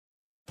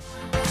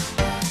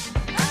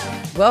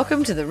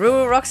Welcome to The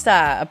Rural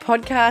Rockstar, a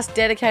podcast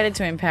dedicated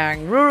to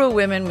empowering rural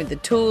women with the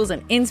tools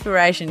and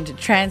inspiration to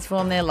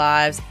transform their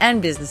lives and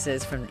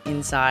businesses from the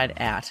inside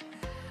out.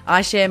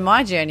 I share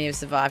my journey of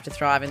survive to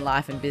thrive in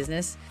life and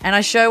business, and I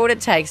show what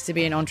it takes to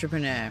be an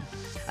entrepreneur.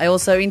 I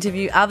also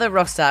interview other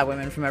rockstar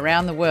women from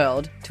around the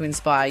world to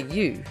inspire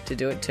you to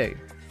do it too.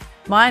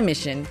 My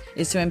mission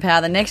is to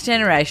empower the next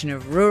generation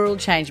of rural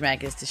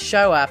changemakers to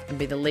show up and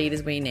be the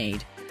leaders we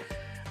need.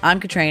 I'm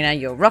Katrina,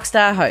 your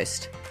rockstar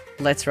host.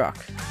 Let's rock.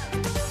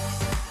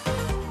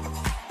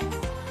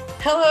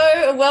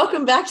 Hello and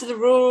welcome back to the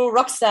Rural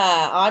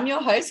Rockstar. I'm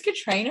your host,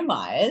 Katrina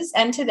Myers,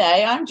 and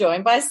today I'm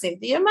joined by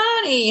Cynthia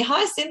Marnie.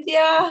 Hi,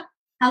 Cynthia.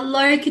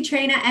 Hello,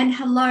 Katrina, and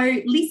hello,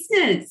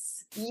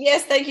 listeners.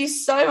 Yes, thank you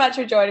so much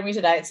for joining me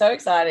today. It's so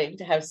exciting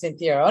to have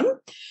Cynthia on.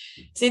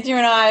 Cynthia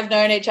and I have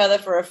known each other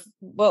for,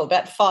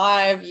 about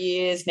 5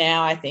 years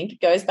now, I think.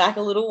 It goes back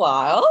a little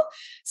while.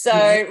 So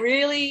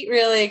really,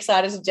 really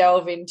excited to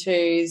delve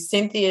into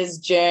Cynthia's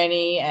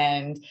journey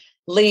and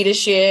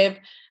leadership,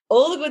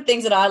 all the good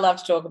things that I love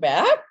to talk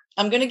about.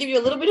 I'm going to give you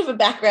a little bit of a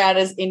background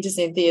into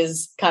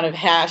Cynthia's kind of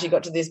how she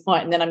got to this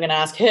point, and then I'm going to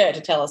ask her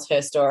to tell us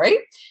her story.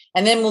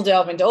 And then we'll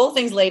delve into all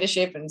things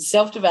leadership and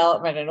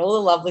self-development and all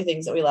the lovely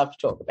things that we love to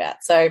talk about.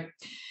 So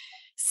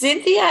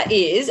Cynthia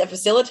is a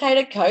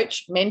facilitator,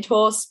 coach,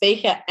 mentor,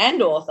 speaker,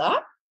 and author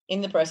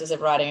in the process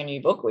of writing a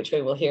new book, which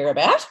we will hear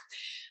about,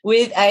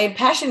 with a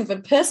passion for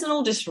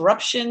personal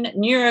disruption,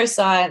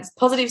 neuroscience,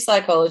 positive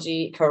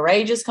psychology,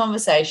 courageous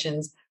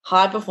conversations,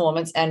 high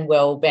performance, and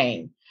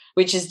well-being,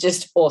 which is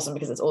just awesome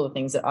because it's all the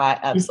things that I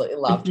absolutely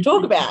love to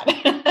talk about.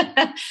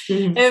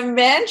 Her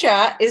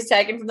mantra is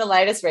taken from the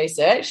latest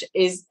research,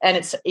 it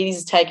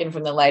is taken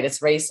from the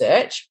latest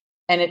research,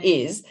 and it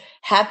is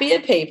happier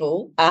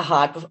people are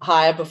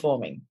higher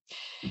performing.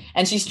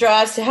 And she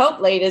strives to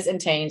help leaders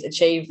and teams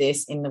achieve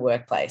this in the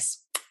workplace.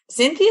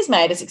 Cynthia's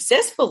made a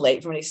successful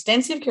leap from an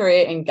extensive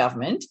career in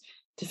government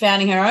to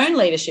founding her own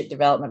leadership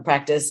development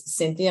practice,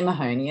 Cynthia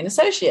Mahoney and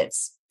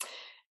Associates.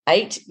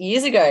 8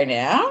 years ago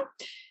now.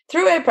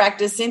 Through her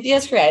practice, Cynthia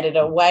has created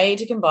a way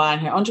to combine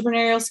her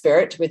entrepreneurial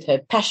spirit with her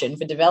passion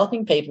for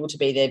developing people to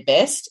be their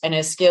best and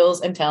her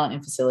skills and talent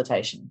in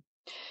facilitation.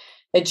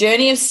 Her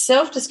journey of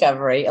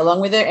self-discovery,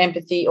 along with her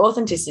empathy,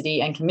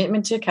 authenticity, and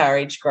commitment to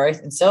courage, growth,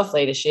 and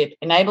self-leadership,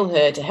 enabled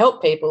her to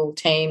help people,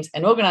 teams,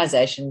 and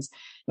organisations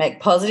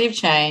make positive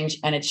change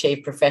and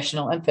achieve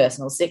professional and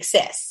personal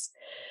success.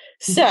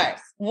 So,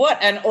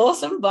 what an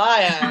awesome bio.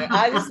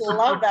 I just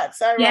love that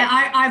so much. Yeah,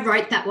 I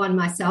wrote that one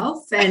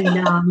myself,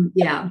 and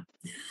yeah.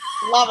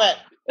 Love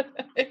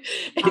it.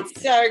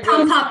 It's so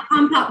good.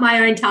 Pump up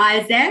my own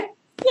tyres there.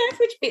 Yeah,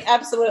 which we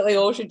absolutely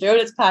all should do. And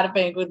it's part of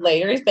being a good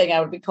leader is being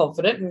able to be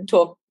confident and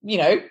talk,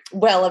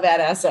 well about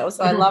ourselves.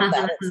 So I love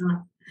that.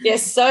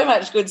 There's so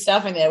much good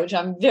stuff in there, which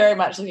I'm very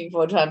much looking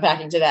forward to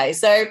unpacking today.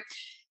 So,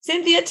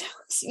 Cynthia, tell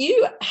us,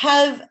 you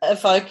have a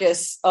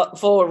focus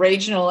for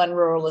regional and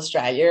rural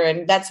Australia,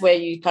 and that's where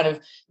you kind of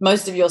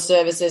most of your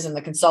services and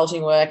the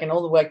consulting work and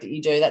all the work that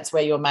you do, that's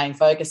where your main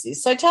focus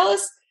is. So tell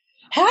us,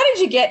 how did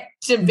you get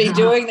to be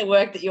doing the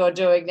work that you're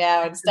doing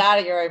now and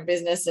starting your own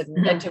business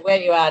and to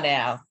where you are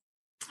now?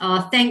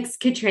 Oh, thanks,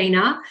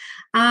 Katrina.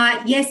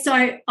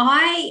 So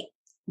I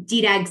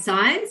did ag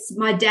science.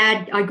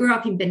 I grew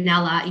up in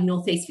Benalla in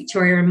northeast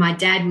Victoria, and my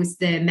dad was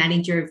the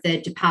manager of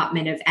the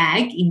Department of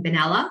Ag in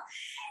Benalla.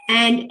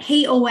 And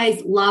he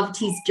always loved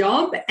his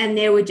job, and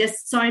there were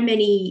just so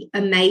many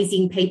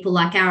amazing people.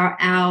 Like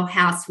our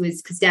house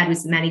was, because Dad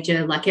was the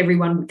manager, like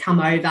everyone would come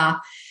over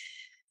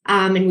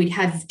and we'd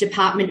have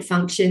department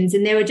functions,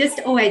 and there were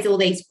just always all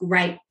these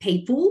great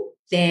people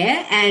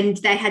there, and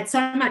they had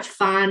so much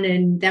fun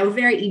and they were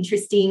very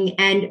interesting.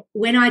 And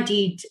when I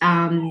did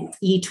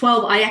year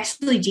 12, I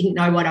actually didn't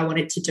know what I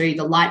wanted to do.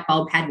 The light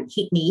bulb hadn't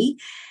hit me.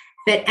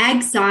 But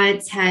ag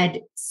science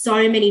had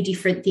so many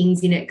different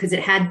things in it because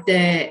it had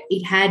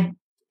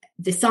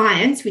the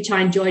science, which I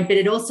enjoyed, but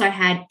it also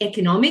had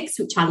economics,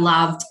 which I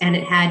loved, and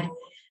it had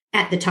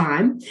at the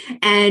time.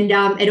 And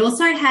it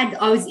also had,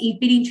 I was a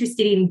bit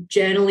interested in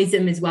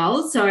journalism as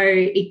well. So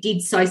it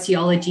did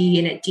sociology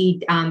and it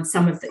did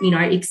some of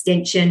the,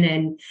 extension.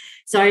 And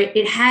so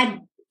it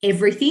had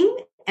everything.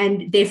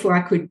 And therefore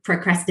I could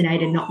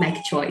procrastinate and not make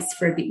a choice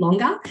for a bit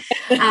longer.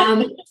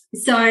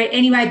 So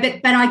anyway,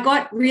 but I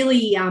got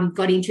really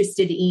got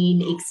interested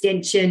in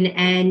extension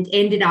and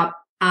ended up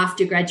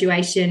after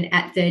graduation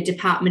at the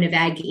Department of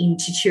Ag in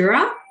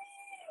Tatura,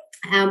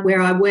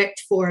 where I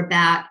worked for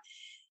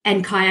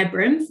and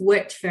Kyabram,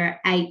 worked for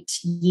 8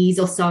 years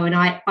or so. And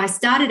I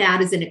started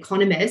out as an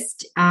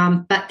economist,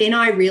 but then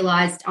I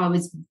realised I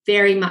was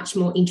very much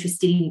more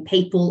interested in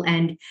people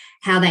and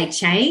how they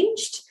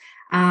changed.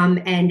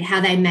 And how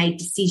they made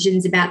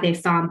decisions about their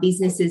farm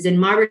businesses. And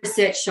my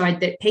research showed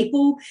that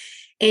people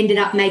ended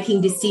up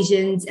making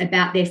decisions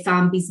about their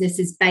farm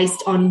businesses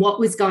based on what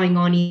was going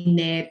on in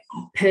their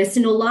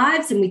personal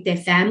lives and with their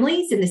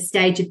families and the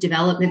stage of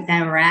development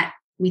they were at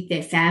with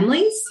their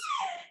families.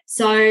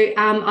 So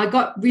I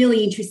got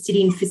really interested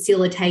in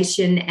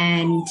facilitation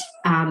and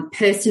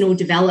personal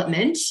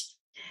development.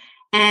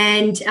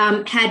 and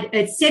had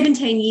a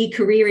 17-year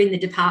career in the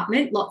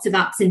department, lots of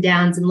ups and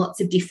downs and lots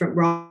of different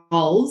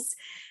roles.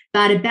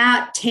 But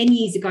about 10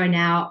 years ago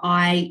now,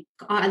 I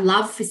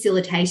love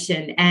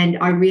facilitation, and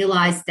I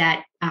realised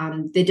that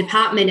the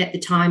department at the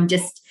time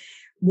just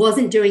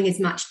wasn't doing as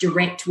much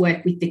direct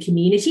work with the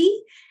community.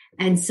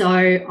 And so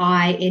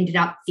I ended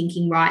up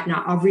thinking, right, no,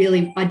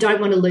 I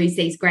don't want to lose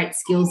these great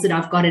skills that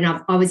I've got. And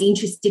I was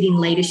interested in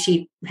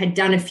leadership, had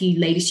done a few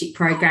leadership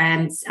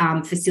programs,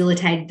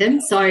 facilitated them.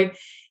 So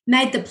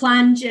made the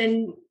plunge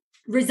and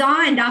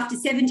resigned after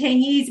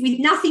 17 years with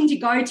nothing to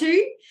go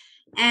to.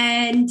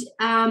 And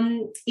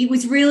it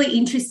was really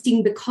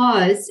interesting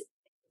because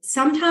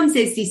sometimes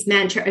there's this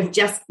mantra of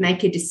just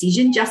make a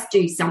decision, just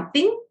do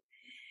something.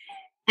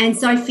 And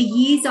so for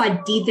years I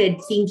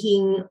dithered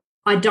thinking,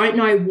 I don't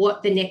know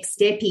what the next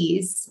step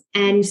is.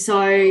 And so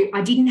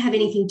I didn't have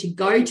anything to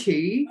go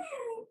to.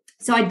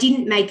 So I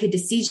didn't make a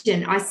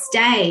decision. I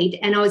stayed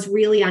and I was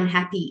really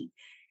unhappy.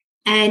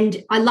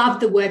 And I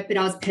loved the work, but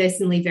I was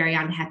personally very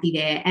unhappy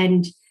there.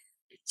 And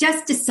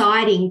just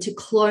deciding to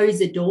close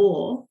a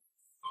door,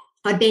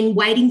 I'd been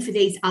waiting for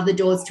these other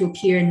doors to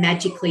appear and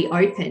magically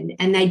open,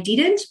 and they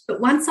didn't. But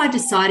once I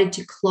decided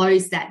to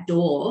close that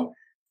door,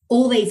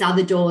 all these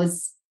other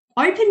doors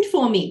opened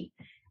for me.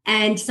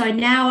 And so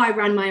now I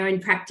run my own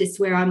practice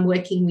where I'm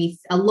working with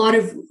a lot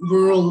of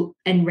rural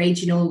and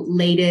regional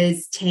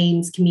leaders,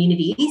 teams,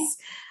 communities,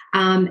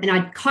 and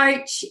I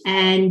coach.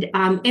 And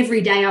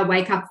every day I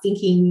wake up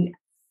thinking,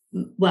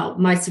 well,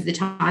 most of the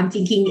time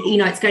thinking,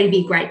 it's going to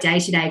be a great day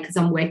today because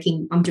I'm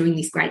doing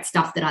this great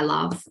stuff that I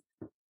love.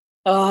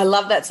 Oh, I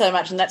love that so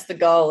much, and that's the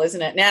goal,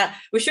 isn't it? Now,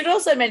 we should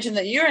also mention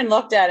that you're in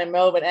lockdown in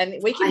Melbourne, and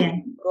we can hear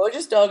a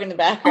gorgeous dog in the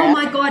background. Oh,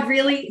 my God,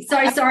 really?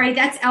 So sorry,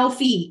 that's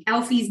Alfie.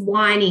 Alfie's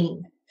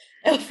whining.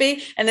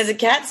 Alfie, and there's a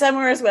cat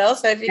somewhere as well,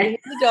 so if you can hear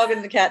the dog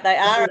and the cat, they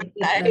are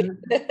okay.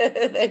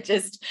 They're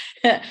just,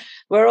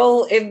 we're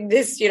all in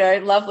this,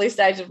 lovely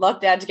stage of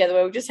lockdown together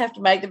where we just have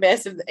to make the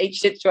best of each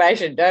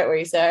situation, don't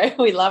we? So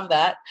we love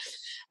that.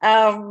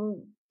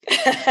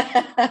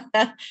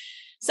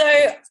 So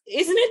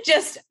isn't it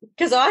just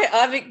because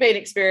I've been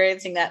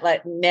experiencing that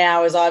like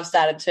now as I've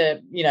started to,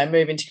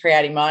 move into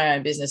creating my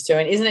own business too,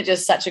 and isn't it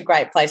just such a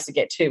great place to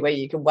get to where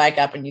you can wake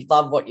up and you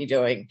love what you're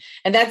doing?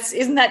 And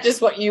isn't that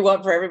just what you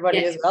want for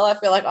everybody as well? I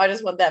feel like I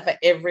just want that for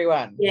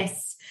everyone.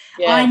 Yes.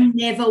 Yeah. I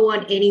never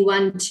want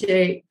anyone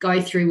to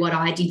go through what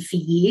I did for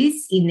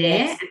years in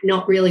there,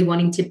 not really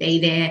wanting to be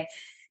there,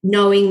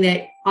 knowing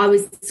that I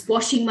was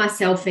squashing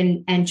myself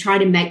and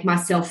trying to make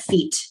myself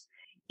fit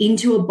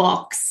into a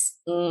box.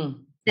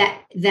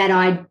 That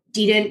I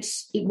didn't,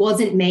 it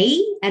wasn't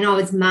me, and I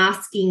was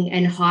masking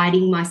and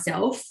hiding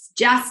myself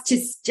just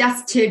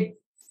to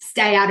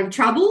stay out of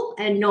trouble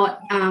and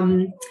not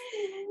and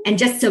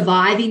just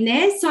survive in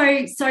there.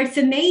 So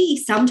for me,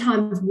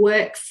 sometimes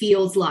work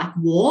feels like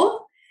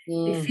war.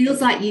 It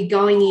feels like you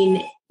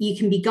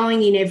can be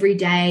going in every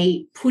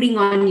day, putting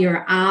on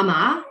your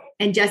armor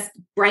and just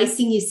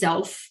bracing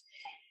yourself,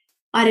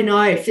 I don't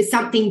know, for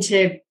something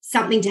to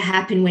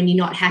happen when you're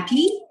not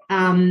happy.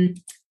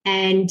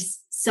 And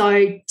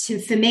so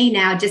for me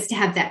now, just to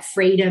have that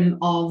freedom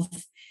of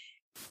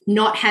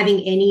not having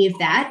any of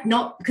that,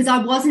 not because I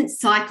wasn't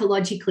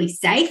psychologically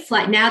safe.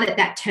 Like now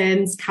that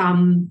term's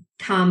come,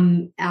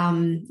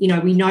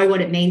 we know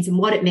what it means, and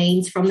what it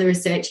means from the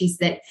research is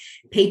that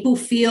people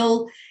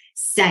feel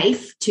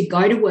safe to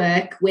go to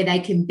work where they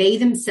can be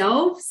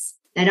themselves.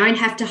 They don't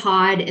have to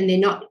hide, and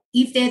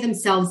if they're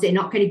themselves, they're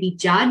not going to be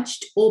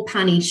judged or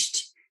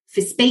punished for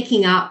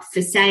speaking up,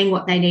 for saying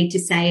what they need to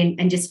say,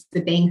 and just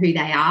for being who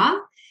they are.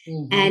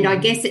 Mm-hmm. And I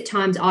guess at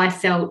times I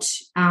felt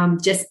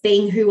just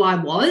being who I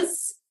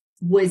was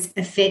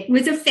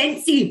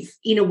offensive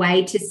in a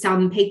way to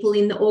some people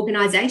in the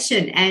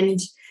organisation. And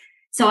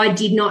so I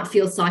did not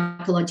feel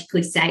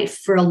psychologically safe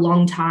for a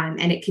long time,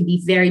 and it can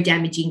be very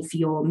damaging for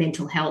your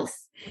mental health.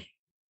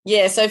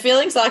 Yeah, so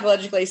feeling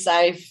psychologically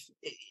safe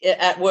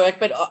at work,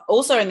 but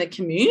also in the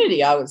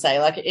community, I would say,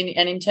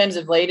 in terms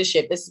of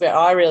leadership, this is where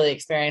I really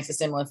experienced a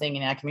similar thing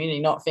in our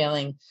community, not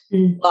feeling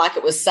like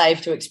it was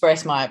safe to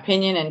express my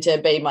opinion and to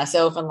be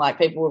myself, and like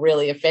people were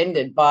really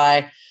offended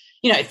by,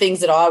 things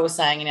that I was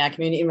saying in our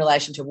community in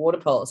relation to water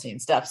policy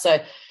and stuff. So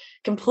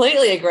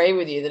completely agree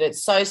with you that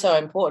it's so, so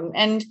important.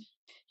 And,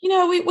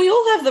 we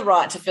all have the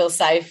right to feel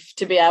safe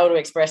to be able to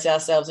express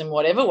ourselves in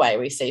whatever way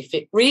we see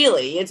fit.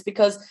 Really, it's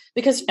because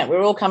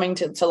we're all coming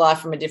to life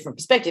from a different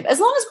perspective,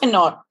 as long as we're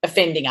not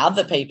offending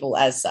other people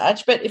as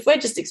such. But if we're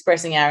just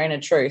expressing our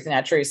inner truth and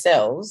our true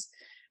selves,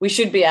 we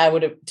should be able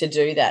to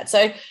do that.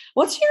 So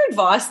what's your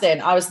advice then?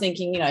 I was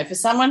thinking, for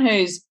someone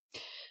who's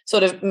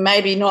sort of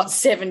maybe not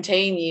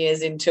 17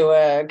 years into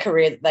a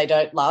career that they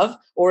don't love,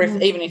 or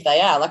even if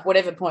they are, like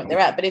whatever point they're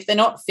at, but if they're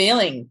not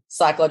feeling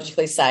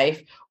psychologically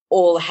safe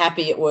or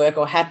happy at work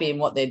or happy in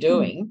what they're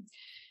doing,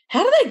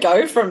 how do they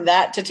go from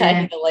that to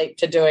taking the leap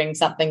to doing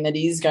something that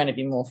is going to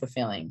be more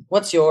fulfilling?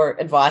 What's your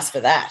advice for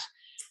that?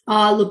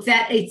 Oh, look,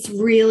 it's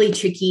really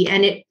tricky,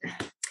 and it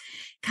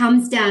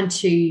comes down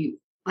to,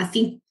 I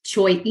think,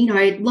 choice.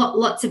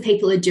 Lots of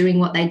people are doing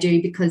what they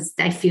do because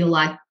they feel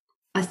like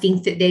I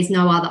think that there's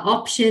no other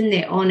option.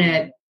 They're on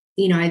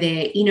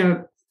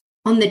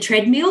on the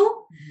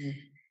treadmill. Mm-hmm.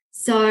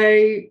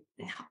 So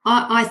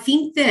I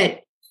think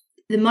that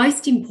the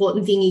most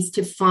important thing is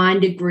to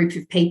find a group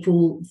of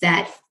people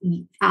that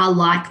are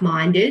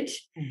like-minded.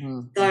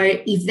 Mm-hmm. So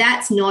if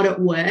that's not at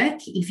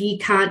work, if you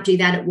can't do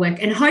that at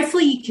work, and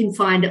hopefully you can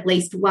find at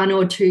least one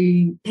or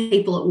two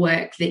people at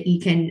work that you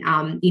can,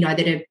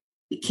 that are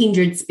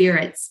kindred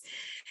spirits.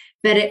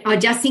 But I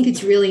just think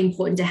it's really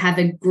important to have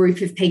a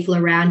group of people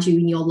around you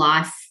in your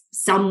life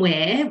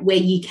somewhere where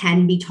you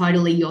can be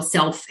totally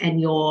yourself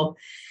and you're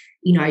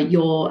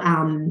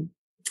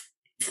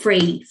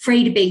free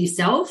to be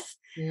yourself.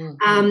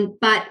 Mm-hmm.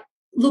 But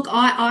look,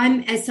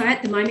 I'm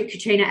at the moment,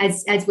 Katrina,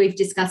 as we've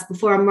discussed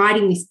before, I'm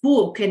writing this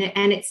book, and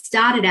it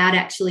started out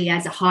actually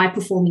as a high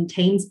performing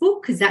teams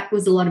book, because that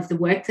was a lot of the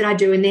work that I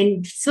do. And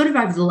then sort of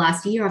over the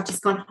last year, I've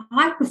just gone,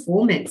 high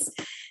performance.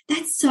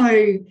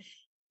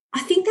 I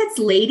think that's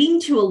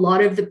leading to a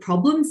lot of the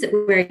problems that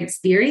we're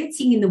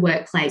experiencing in the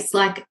workplace.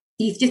 Like,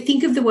 if you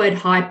think of the word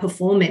high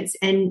performance,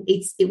 and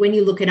when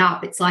you look it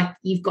up, it's like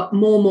you've got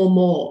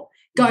more,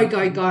 go,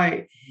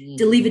 deliver.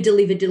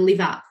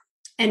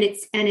 And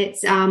it's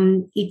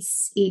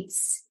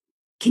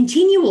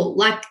continual.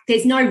 Like,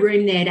 there's no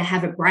room there to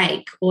have a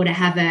break or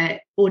to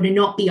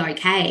not be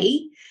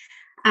okay.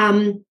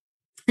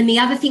 And the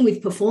other thing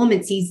with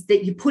performance is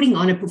that you're putting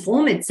on a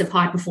performance of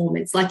high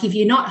performance. Like, if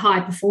you're not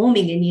high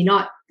performing and you're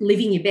not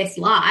living your best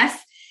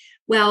life,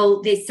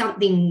 well, there's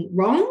something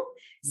wrong.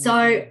 Mm-hmm.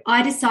 So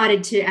I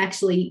decided to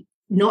actually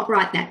not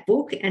write that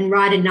book and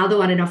write another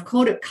one, and I've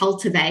called it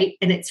Cultivate,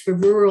 and it's for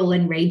rural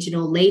and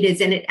regional leaders.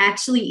 And it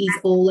actually is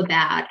all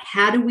about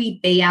how do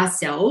we be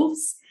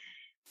ourselves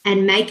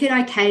and make it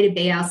okay to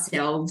be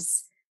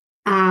ourselves,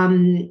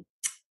 and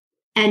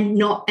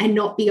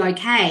not be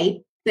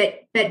okay,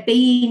 but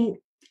be in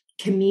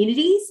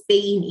communities,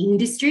 be in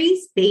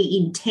industries, be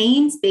in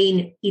teams,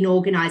 be in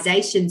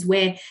organizations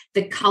where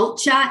the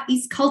culture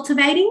is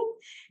cultivating.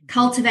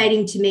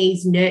 Cultivating to me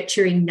is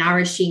nurturing,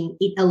 nourishing.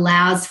 It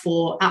allows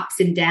for ups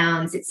and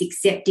downs. It's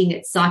accepting.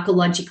 It's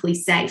psychologically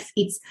safe.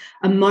 It's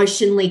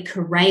emotionally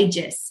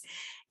courageous.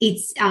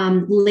 It's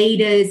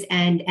leaders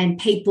and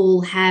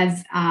people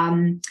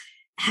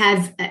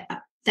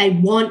they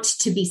want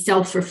to be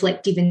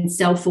self-reflective and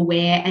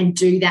self-aware and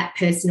do that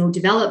personal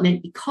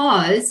development,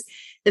 because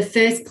the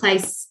first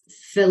place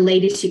for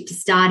leadership to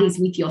start is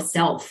with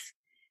yourself.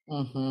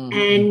 Mm-hmm.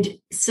 And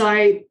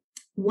so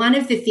one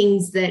of the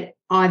things that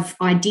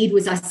I did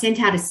was I sent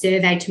out a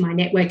survey to my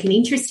network, and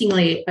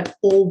interestingly,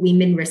 all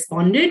women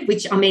responded,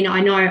 which, I mean,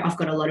 I know I've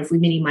got a lot of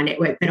women in my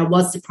network, but I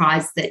was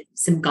surprised that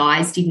some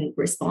guys didn't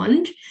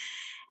respond.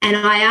 And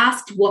I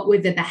asked what were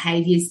the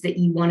behaviours that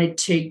you wanted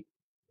to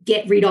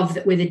get rid of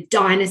that were the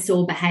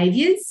dinosaur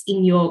behaviours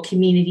in your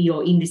community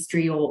or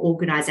industry or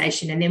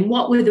organisation, and then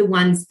what were the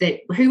ones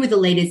who were the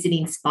leaders that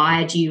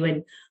inspired you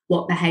and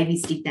what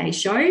behaviours did they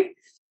show?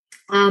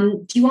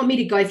 Do you want me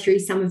to go through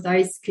some of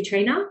those,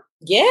 Katrina?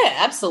 Yeah,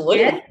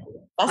 absolutely. Yeah?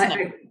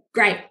 Fascinating.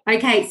 Great.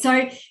 Okay.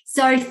 So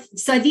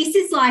this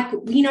is like,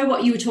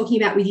 what you were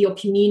talking about with your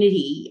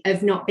community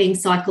of not being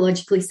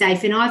psychologically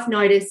safe. And I've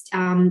noticed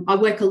I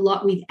work a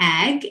lot with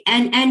ag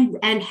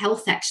and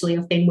health, actually.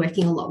 I've been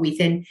working a lot with,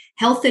 and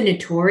health are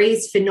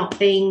notorious for not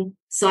being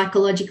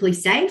psychologically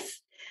safe.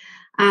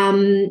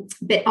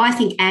 But I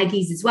think ag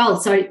is as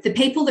well. So the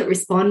people that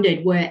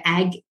responded were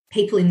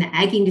people in the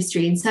ag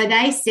industry. And so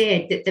they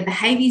said that the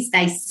behaviours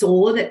they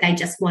saw that they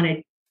just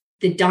wanted,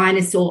 the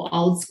dinosaur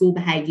old school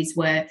behaviours,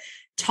 were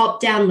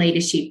top-down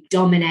leadership,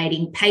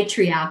 dominating,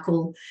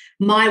 patriarchal,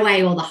 my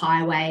way or the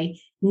highway,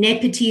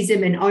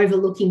 nepotism and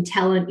overlooking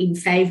talent in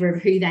favour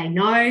of who they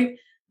know,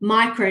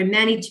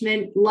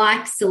 micromanagement,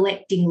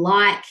 selecting,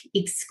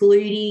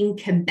 excluding,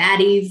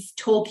 combative,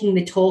 talking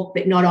the talk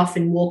but not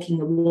often walking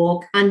the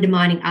walk,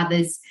 undermining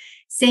others,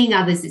 seeing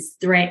others as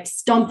threats,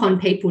 stomp on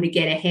people to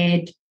get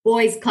ahead,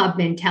 boys club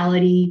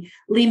mentality,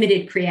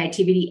 limited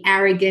creativity,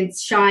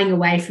 arrogance, shying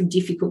away from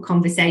difficult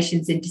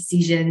conversations and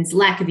decisions,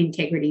 lack of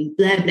integrity,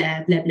 blah,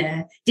 blah, blah,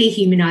 blah,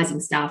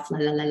 dehumanising stuff, la,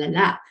 la, la, la,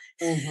 la.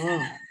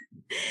 Mm-hmm.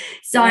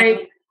 So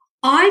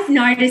I've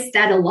noticed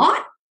that a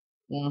lot.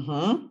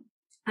 Mm-hmm.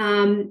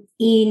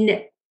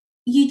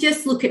 You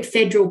just look at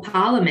federal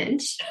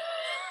parliament.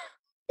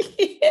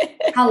 Yeah.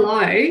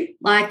 Hello.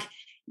 Like,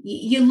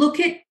 you look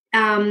at,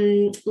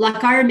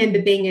 I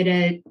remember being at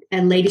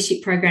a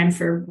leadership program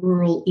for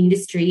rural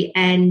industry,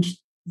 and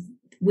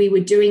we were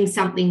doing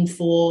something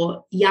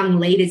for young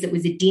leaders. It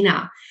was a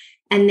dinner,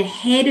 and the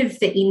head of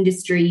the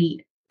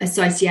industry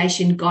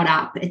association got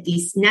up at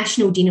this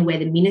national dinner where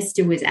the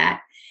minister was at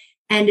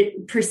and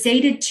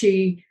proceeded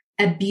to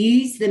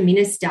abuse the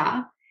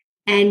minister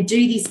and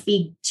do this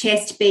big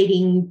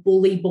chest-beating,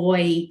 bully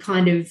boy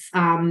kind of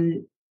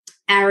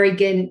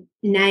arrogant,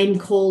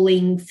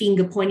 name-calling,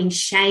 finger-pointing,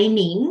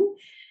 shaming.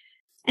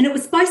 And it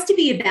was supposed to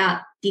be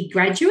about the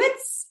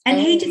graduates, and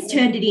he just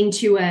turned it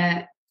into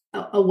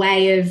a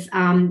way of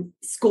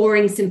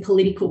scoring some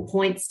political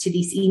points to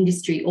this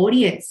industry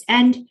audience.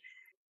 And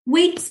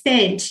we'd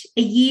spent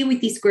a year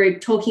with this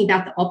group talking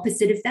about the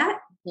opposite of that.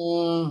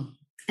 Mm.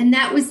 And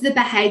that was the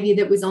behaviour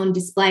that was on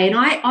display. And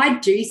I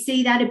do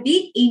see that a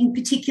bit,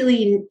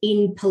 particularly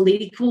in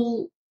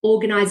political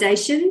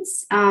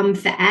organisations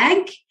for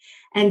ag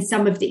and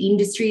some of the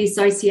industry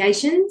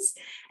associations.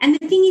 And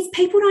the thing is,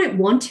 people don't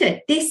want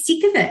it. They're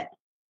sick of it.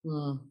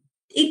 Mm.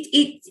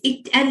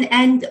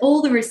 And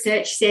all the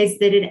research says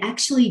that it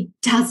actually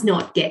does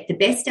not get the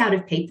best out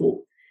of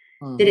people,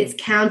 that it's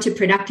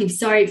counterproductive.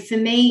 So for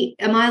me,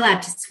 am I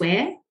allowed to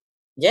swear?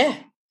 Yeah.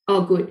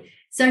 Oh, good.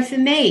 So for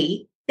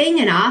me, being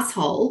an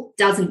asshole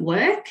doesn't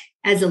work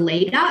as a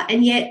leader,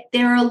 and yet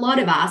there are a lot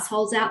of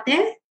assholes out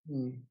there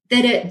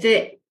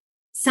that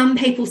some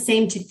people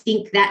seem to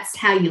think that's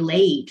how you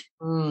lead.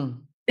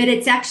 But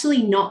it's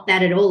actually not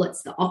that at all.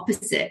 It's the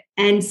opposite.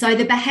 And so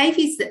the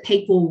behaviours that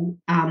people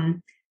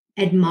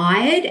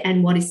admired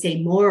and want to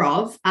see more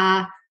of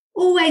are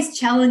always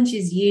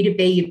challenges you to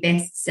be your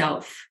best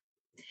self,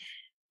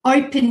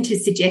 open to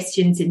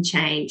suggestions and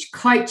change,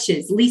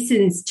 coaches,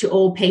 listens to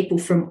all people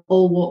from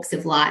all walks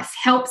of life,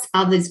 helps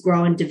others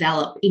grow and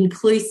develop,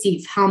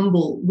 inclusive,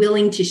 humble,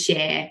 willing to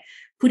share,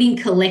 putting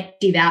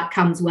collective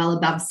outcomes well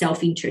above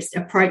self-interest,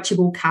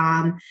 approachable,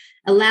 calm,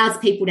 allows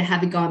people to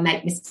have a go and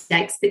make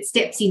mistakes, but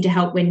steps in to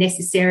help when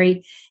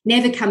necessary,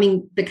 never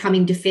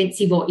becoming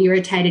defensive or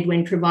irritated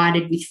when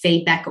provided with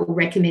feedback or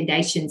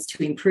recommendations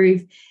to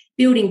improve,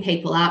 building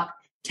people up,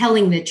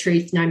 telling the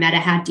truth no matter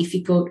how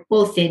difficult,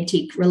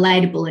 authentic,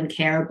 relatable and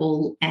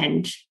careable,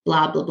 and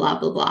blah, blah, blah,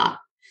 blah, blah.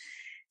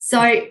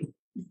 So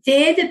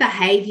they're the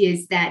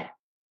behaviours that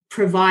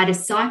provide a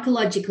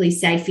psychologically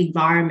safe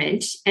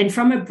environment. And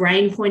from a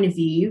brain point of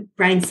view,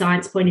 brain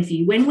science point of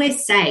view, when we're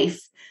safe,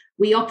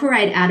 we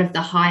operate out of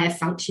the higher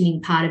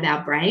functioning part of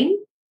our brain,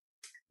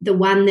 the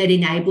one that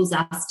enables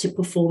us to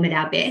perform at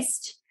our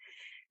best.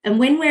 And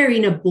when we're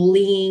in a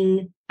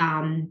bullying,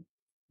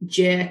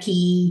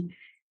 jerky,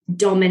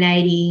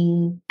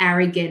 dominating,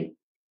 arrogant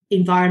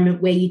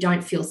environment where you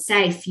don't feel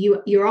safe,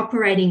 you're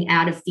operating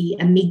out of the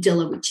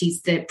amygdala, which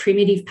is the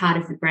primitive part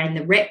of the brain,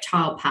 the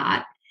reptile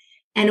part,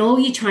 and all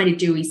you're trying to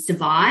do is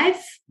survive,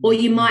 or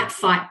you might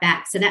fight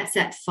back. So that's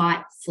that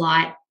fight,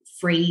 flight,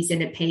 freeze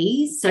and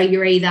appease. So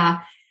you're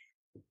either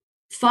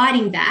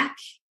fighting back,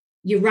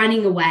 you're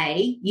running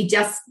away, you're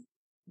just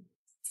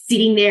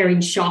sitting there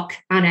in shock,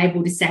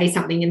 unable to say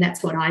something, and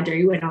that's what I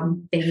do when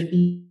I'm being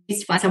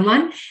abused by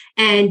someone.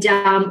 And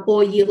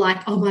or you're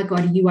like, oh my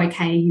God, are you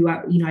okay?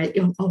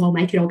 I'll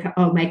make it okay.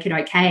 I'll make it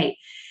okay.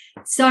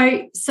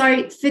 So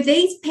for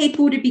these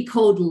people to be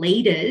called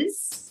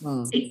leaders,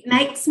 it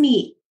makes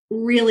me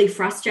really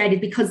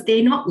frustrated because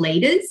they're not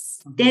leaders.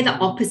 They're the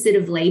opposite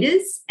of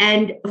leaders.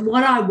 And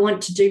what I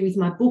want to do with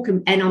my book,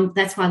 and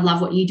that's why I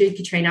love what you do,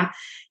 Katrina,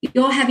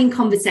 you're having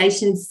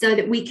conversations so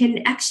that we can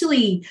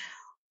actually,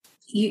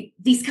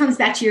 this comes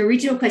back to your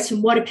original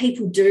question, what do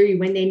people do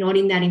when they're not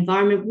in that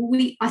environment?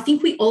 Well, I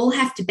think we all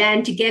have to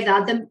band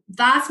together. The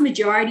vast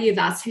majority of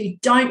us who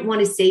don't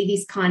want to see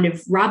this kind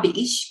of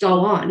rubbish go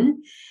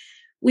on,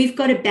 we've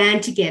got to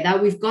band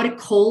together. We've got to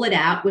call it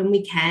out when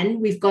we can.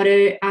 We've got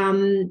to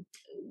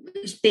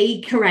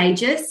be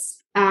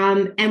courageous,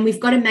 and we've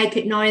got to make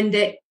it known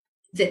that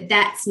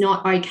that's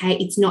not okay.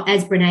 It's not,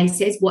 as Brene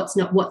says, what's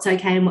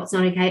okay and what's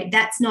not okay.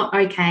 That's not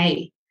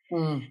okay.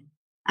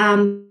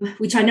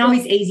 Which I know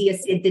is easier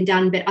said than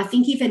done, but I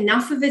think if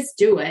enough of us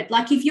do it,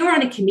 like if you're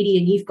on a committee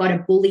and you've got a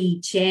bully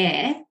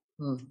chair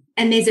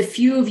and there's a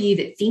few of you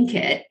that think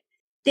it,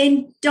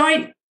 then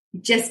don't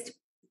just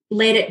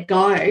let it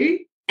go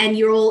and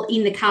you're all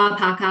in the car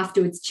park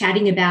afterwards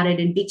chatting about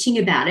it and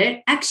bitching about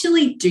it.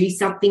 Actually do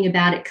something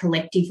about it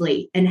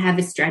collectively and have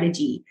a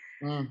strategy.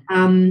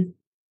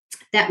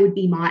 That would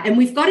be and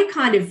we've got to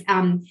kind of,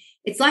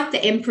 it's like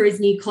the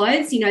emperor's new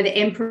clothes. The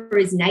emperor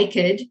is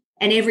naked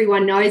and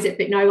everyone knows it,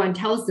 but no one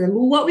tells them.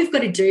 Well, what we've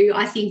got to do,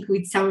 I think,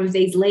 with some of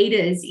these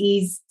leaders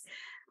is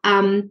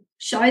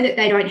show that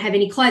they don't have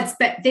any clothes.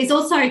 But there's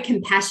also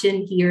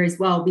compassion here as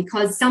well,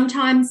 because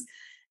sometimes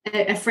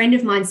a friend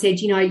of mine said,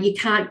 you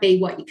can't be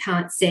what you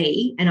can't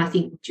see. And I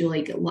think,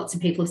 Julie, lots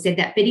of people have said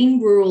that. But in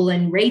rural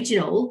and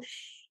regional,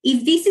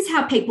 if this is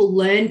how people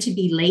learn to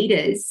be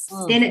leaders,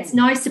 then it's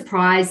no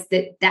surprise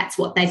that that's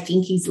what they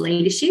think is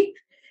leadership.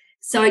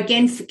 So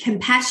again, for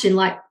compassion,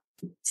 like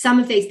some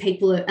of these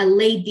people are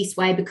lead this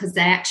way because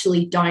they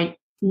actually don't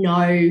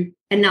know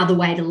another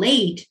way to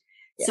lead.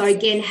 Yes. So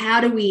again,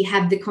 how do we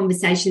have the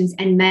conversations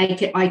and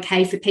make it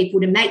okay for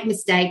people to make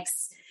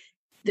mistakes,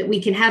 that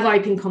we can have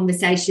open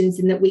conversations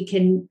and that we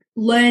can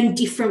learn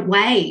different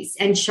ways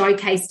and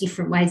showcase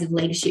different ways of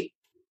leadership?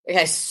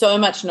 Okay, so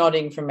much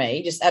nodding from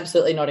me, just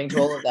absolutely nodding to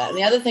all of that. And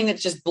the other thing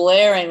that's just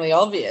blaringly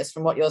obvious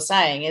from what you're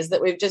saying is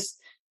that we've just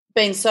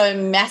been so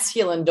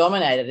masculine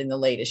dominated in the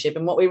leadership,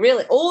 and what we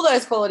really, all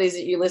those qualities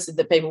that you listed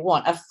that people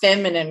want are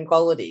feminine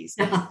qualities.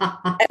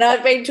 And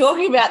I've been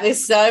talking about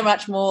this so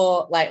much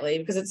more lately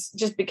because it's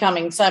just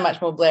becoming so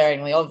much more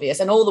blaringly obvious.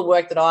 And all the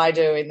work that I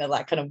do in the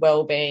kind of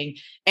well-being,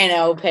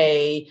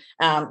 NLP,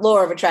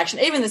 law of attraction,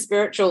 even the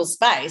spiritual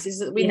space, is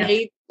that we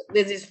need,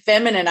 there's this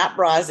feminine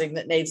uprising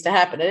that needs to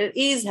happen, and it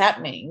is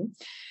happening.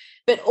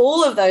 But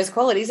all of those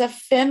qualities are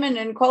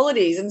feminine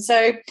qualities. And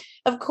so,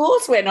 of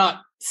course, we're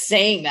not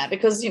seeing that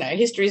because,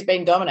 history has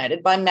been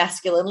dominated by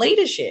masculine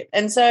leadership.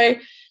 And so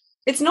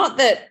it's not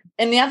that,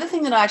 and the other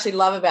thing that I actually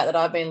love about that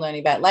I've been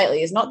learning about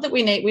lately is not that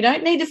we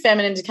don't need the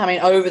feminine to come in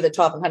over the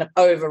top and kind of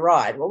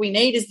override. What we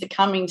need is the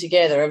coming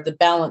together of the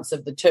balance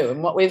of the two.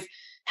 And what we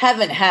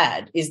haven't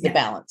had is the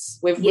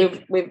balance.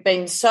 We've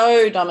been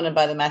so dominant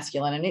by the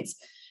masculine, and it's,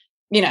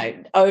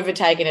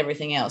 overtaken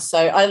everything else. So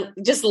I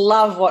just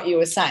love what you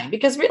were saying,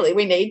 because really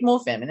we need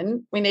more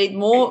feminine. We need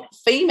more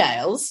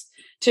females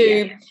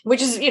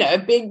which is, a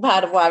big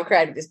part of why I've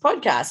created this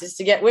podcast, is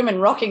to get women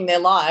rocking their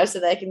lives so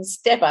they can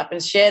step up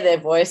and share their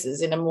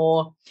voices in a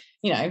more,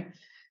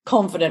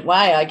 confident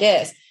way, I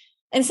guess.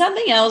 And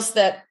something else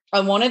that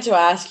I wanted to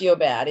ask you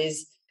about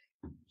is,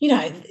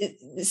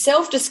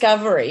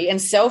 self-discovery and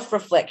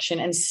self-reflection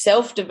and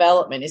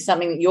self-development is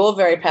something that you're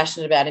very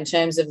passionate about in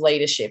terms of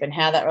leadership and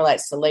how that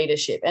relates to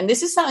leadership. And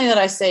this is something that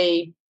I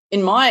see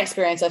in my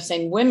experience. I've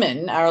seen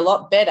women are a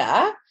lot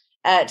better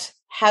at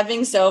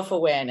having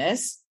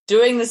self-awareness,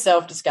 doing the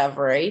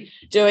self-discovery,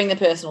 doing the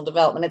personal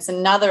development. It's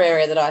another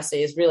area that I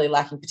see is really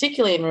lacking,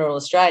 particularly in rural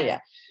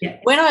Australia. Yeah.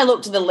 When I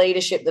looked at the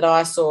leadership that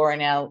I saw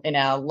in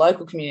our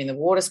local community in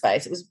the water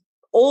space, it was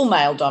all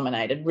male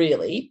dominated,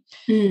 really,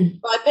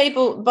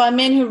 by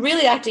men who are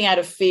really acting out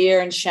of fear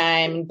and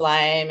shame and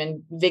blame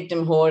and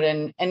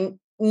victimhood and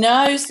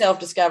no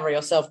self-discovery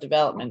or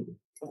self-development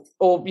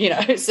or,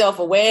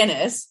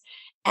 self-awareness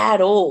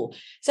at all.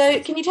 So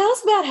can you tell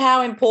us about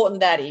how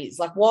important that is,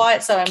 like why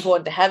it's so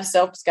important to have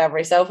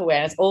self-discovery,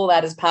 self-awareness, all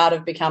that as part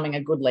of becoming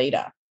a good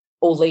leader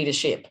or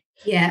leadership?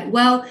 Yeah,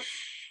 well,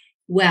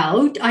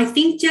 I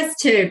think just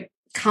to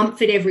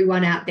comfort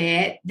everyone out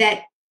there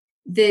that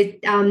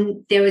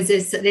there's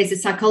a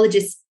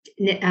psychologist,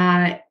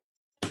 Tasha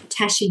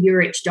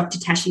Eurich, Dr.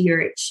 Tasha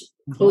Eurich,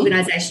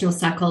 organizational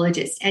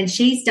psychologist, and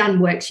she's done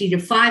work. She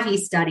did a 5-year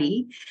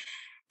study,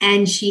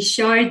 and she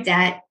showed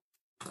that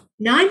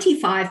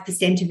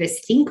 95% of us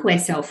think we're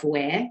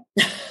self-aware,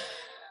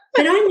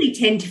 but only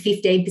 10 to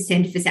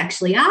 15% of us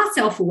actually are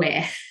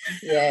self-aware.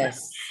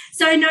 Yes.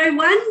 So no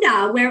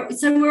wonder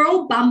we're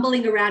all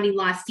bumbling around in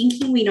life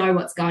thinking we know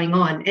what's going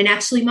on, and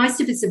actually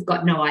most of us have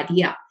got no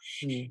idea.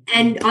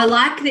 And I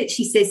like that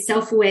she says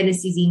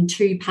self-awareness is in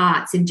 2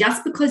 parts, and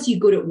just because you're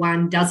good at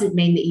one doesn't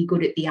mean that you're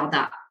good at the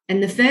other.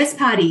 And the first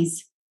part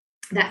is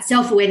that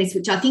self-awareness,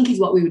 which I think is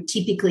what we would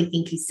typically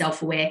think is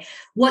self-aware.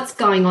 What's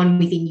going on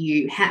within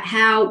you?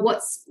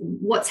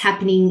 What's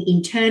happening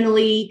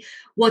internally?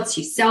 What's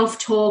your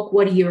self-talk?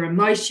 What are your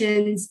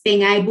emotions?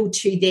 Being able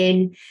to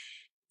then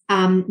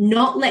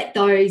not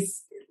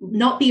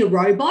be a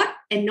robot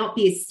and not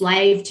be a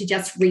slave to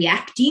just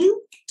reacting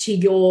to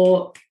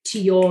your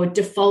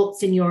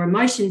defaults and your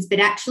emotions, but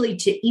actually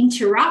to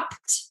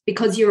interrupt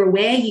because you're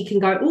aware. You can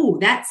go, oh,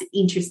 that's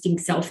interesting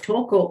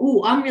self-talk, or,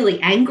 oh, I'm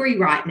really angry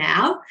right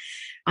now.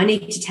 I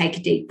need to take a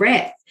deep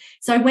breath.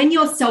 So when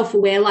you're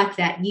self-aware like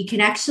that, you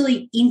can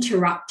actually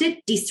interrupt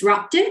it,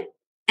 disrupt it,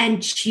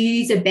 and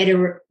choose a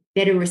better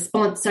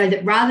response, so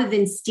that rather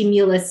than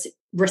stimulus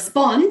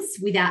response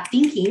without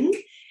thinking,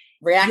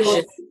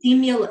 reaction,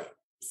 your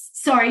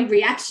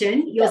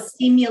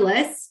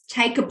stimulus,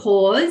 take a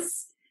pause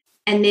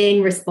and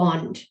then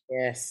respond.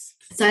 Yes.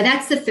 So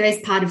that's the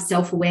first part of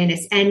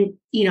self-awareness. And,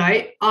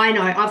 I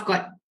know I've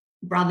got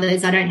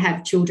brothers. I don't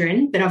have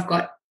children, but I've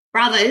got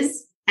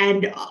brothers,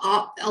 and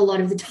a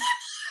lot of the time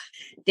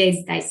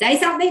they say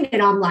something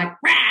and I'm like,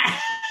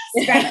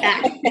 straight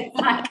back.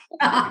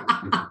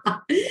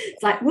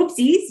 It's like,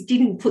 whoopsies,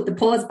 didn't put the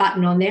pause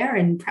button on there,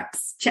 and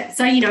perhaps chat.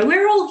 So,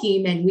 we're all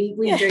human. We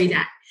do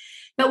that.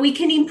 But we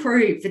can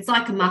improve. It's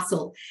like a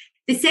muscle.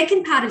 The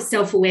second part of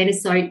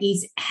self-awareness, though,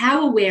 is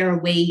how aware are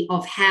we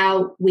of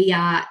how we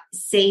are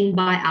seen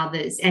by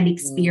others and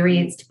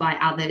experienced by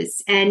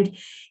others. And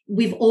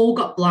we've all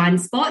got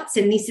blind spots,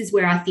 and this is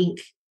where I think,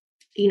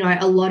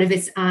 a lot of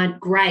us aren't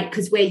great,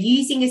 because we're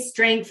using a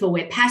strength, or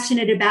we're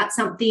passionate about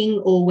something,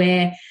 or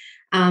we're,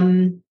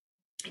 we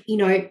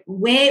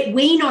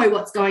know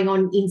what's going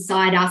on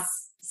inside us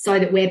so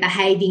that we're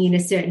behaving in a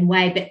certain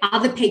way, but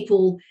other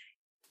people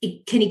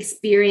can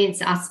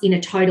experience us in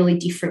a totally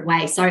different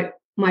way. So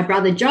my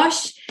brother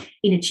Josh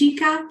in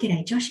Echuca,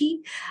 g'day Joshy,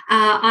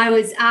 I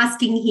was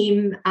asking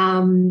him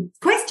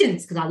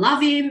questions because I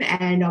love him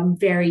and I'm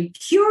very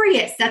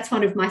curious. That's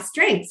one of my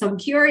strengths. I'm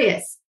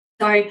curious.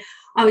 So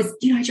I was,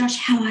 Josh,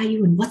 how are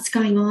you and what's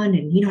going on?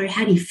 And,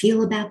 how do you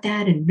feel about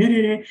that? And blah,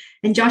 blah, blah.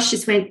 And Josh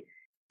just went,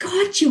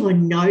 God, you're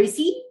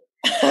nosy.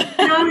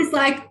 And I was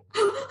like,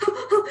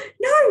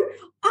 no,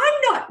 I'm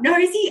not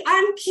nosy.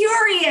 I'm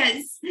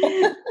curious.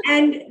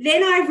 And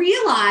then I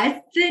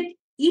realized that,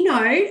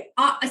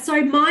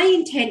 so my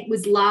intent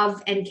was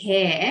love and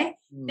care,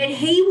 but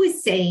he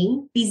was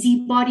seeing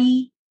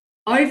busybody,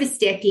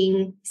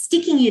 overstepping,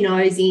 sticking your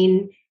nose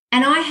in,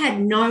 and I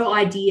had no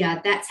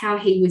idea that's how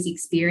he was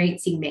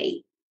experiencing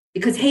me,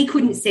 because he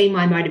couldn't see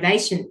my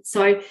motivation.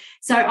 So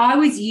I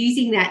was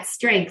using that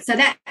strength. So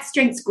that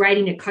strength's great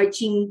in a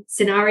coaching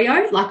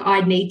scenario, like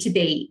I'd need to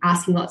be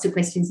asking lots of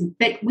questions.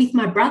 But with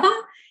my brother,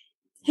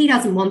 he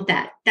doesn't want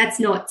that. That's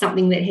not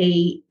something that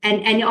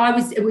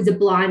it was a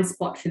blind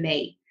spot for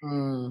me.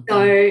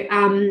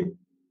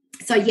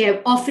 So yeah,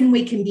 often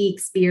we can be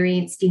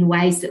experienced in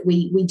ways that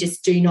we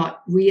just do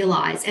not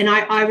realise. And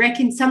I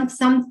reckon some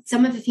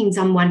of the things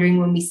I'm wondering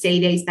when we see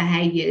these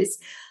behaviours,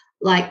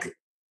 like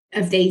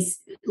of these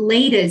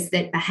leaders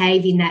that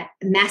behave in that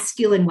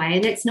masculine way,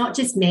 and it's not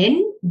just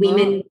men,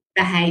 women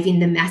behave in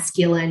the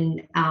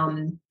masculine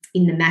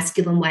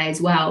way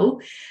as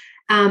well.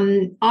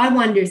 I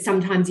wonder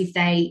sometimes if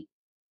they,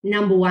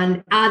 number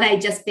one, are they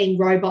just being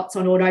robots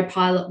on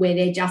autopilot where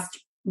they're just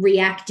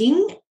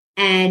reacting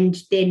and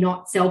they're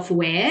not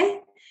self-aware?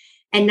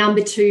 And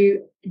number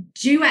two,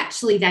 do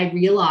actually they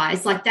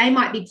realise, like they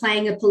might be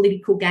playing a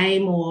political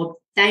game or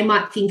they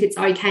might think it's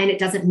okay and it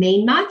doesn't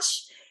mean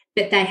much,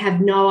 but they have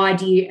no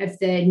idea of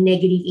the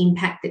negative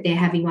impact that they're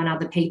having on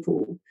other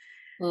people.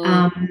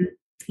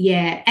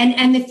 Yeah.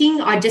 And the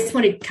thing I just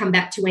want to come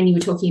back to when you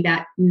were talking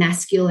about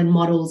masculine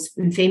models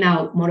and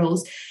female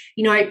models,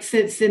 you know,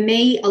 for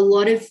me, a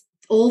lot of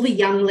all the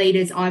young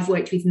leaders I've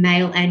worked with,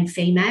 male and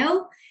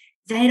female,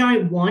 they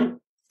don't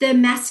want the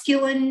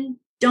masculine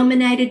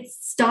dominated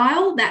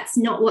style. That's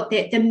not what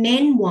the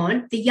men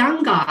want. The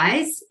young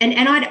guys, and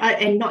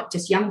not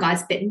just young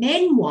guys, but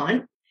men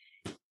want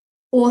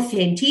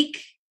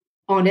authentic,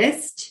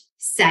 honest,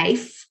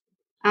 safe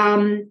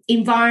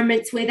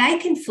environments where they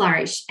can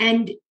flourish.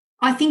 And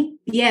I think,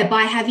 yeah,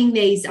 by having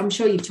these, I'm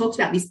sure you've talked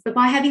about this, but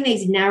by having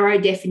these narrow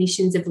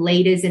definitions of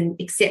leaders and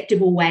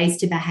acceptable ways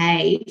to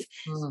behave,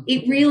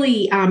 it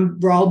really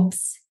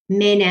robs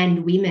men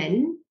and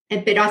women,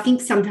 but I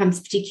think sometimes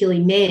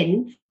particularly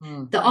men,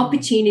 the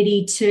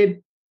opportunity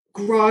to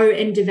grow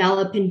and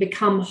develop and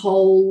become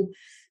whole,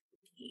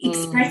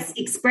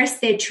 express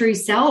their true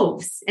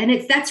selves. And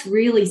that's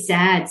really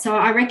sad. So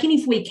I reckon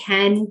if we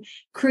can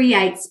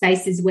create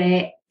spaces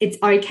where it's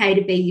okay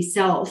to be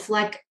yourself,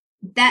 like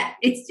that,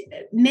 it's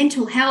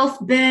mental health,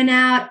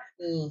 burnout,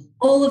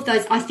 all of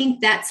those, I think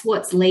that's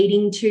what's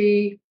leading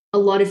to a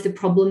lot of the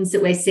problems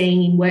that we're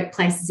seeing in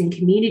workplaces and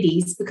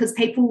communities, because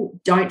people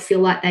don't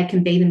feel like they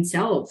can be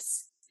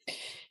themselves.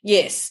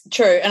 Yes,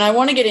 true. And I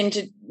want to get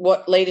into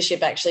what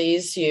leadership actually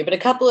is to you, but a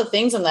couple of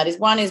things on that is,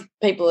 one is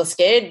people are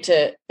scared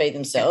to be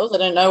themselves. They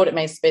don't know what it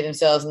means to be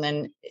themselves, and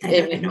then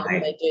even if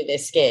they do, they're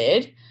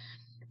scared.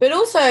 But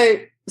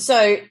also,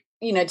 so,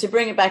 you know, to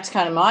bring it back to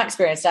kind of my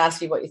experience, to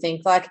ask you what you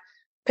think, like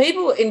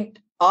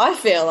I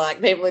feel like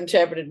people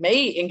interpreted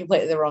me in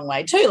completely the wrong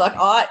way too. Like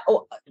I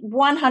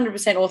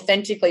 100%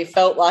 authentically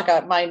felt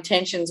like my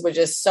intentions were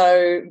just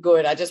so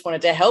good. I just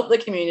wanted to help the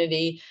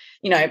community,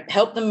 you know,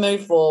 help them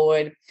move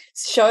forward,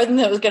 show them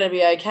that it was going to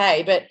be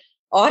okay. But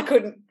I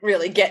couldn't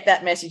really get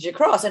that message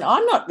across. And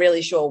I'm not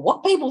really sure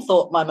what people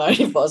thought my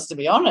motive was, to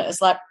be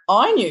honest. Like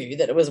I knew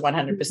that it was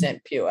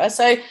 100% pure.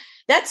 So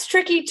that's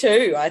tricky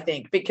too, I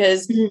think,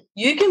 because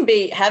you can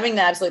be having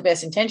the absolute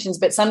best intentions,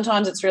 but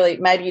sometimes it's really,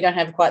 maybe you don't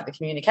have quite the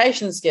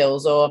communication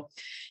skills, or,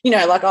 you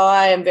know, like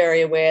I am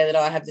very aware that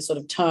I have this sort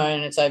of tone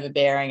and it's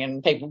overbearing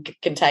and people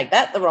can take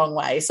that the wrong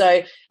way.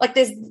 So like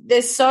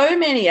there's so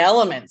many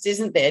elements,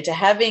 isn't there, to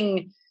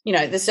having, you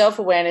know, the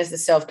self-awareness, the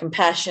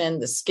self-compassion,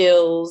 the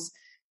skills,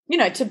 you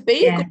know, to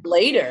be a good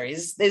leader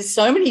there's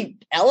so many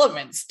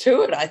elements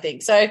to it, I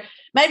think. So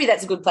maybe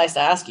that's a good place to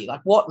ask you,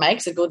 like, what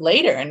makes a good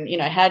leader, and, you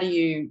know, how do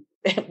you,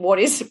 what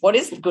is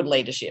good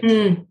leadership?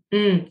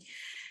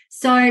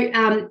 So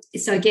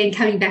again,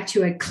 coming back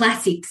to a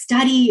classic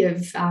study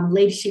of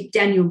leadership,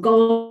 Daniel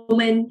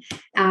Goleman,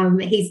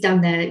 he's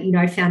done the, you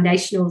know,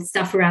 foundational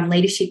stuff around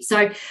leadership.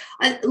 So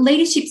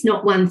leadership's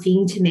not one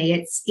thing to me.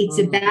 It's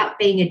about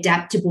being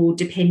adaptable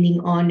depending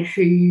on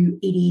who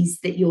it is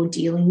that you're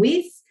dealing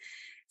with.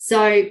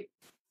 So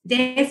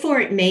therefore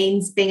it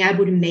means being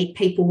able to meet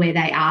people where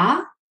they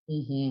are.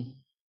 And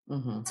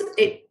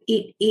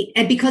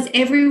because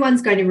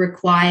everyone's going to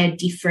require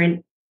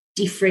different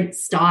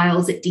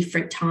styles at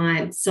different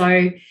times.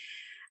 So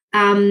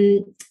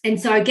and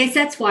so I guess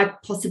that's why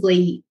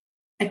possibly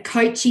a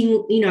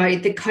coaching, you know,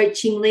 the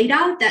coaching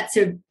leader, that's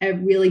a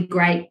really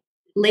great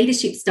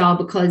leadership style,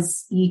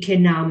 because you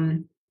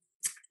can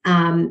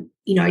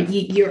you know,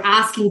 you're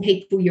asking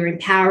people, you're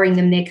empowering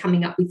them, they're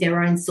coming up with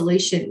their own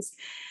solutions.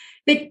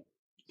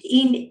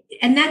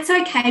 And that's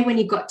okay when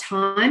you've got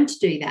time to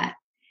do that.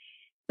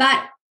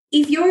 But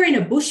if you're in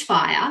a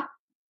bushfire,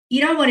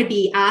 you don't want to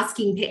be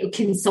asking people,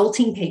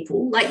 consulting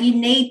people. Like, you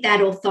need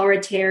that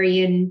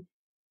authoritarian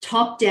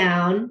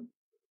top-down,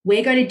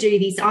 we're going to do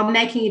this, I'm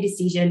making a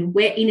decision,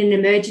 we're in an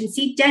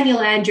emergency. Daniel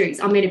Andrews,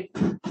 I'm going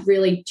to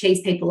really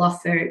cheese people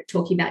off for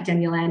talking about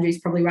Daniel Andrews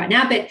probably right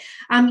now, but,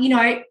 you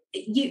know,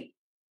 you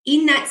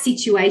in that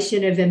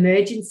situation of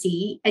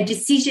emergency, a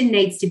decision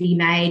needs to be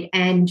made,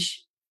 and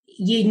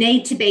you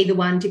need to be the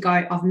one to go,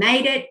 I've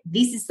made it,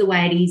 this is the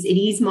way it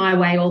is my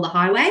way or the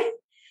highway.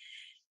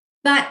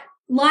 But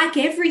like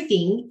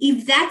everything,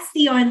 if that's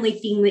the only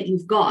thing that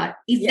you've got,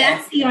 if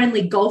that's the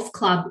only golf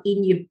club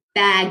in your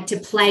bag to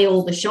play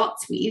all the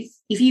shots with,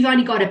 if you've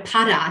only got a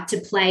putter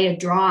to play a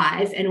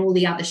drive and all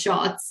the other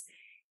shots,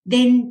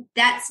 then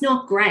that's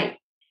not great.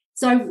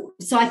 So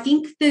I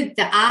think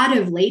the art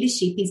of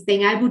leadership is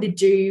being able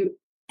to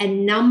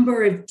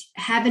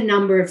have a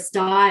number of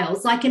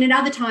styles. Like, and at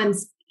other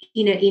times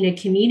in a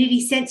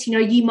community sense,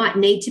 you might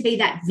need to be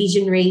that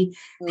visionary.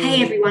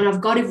 Hey, everyone,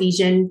 I've got a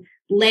vision.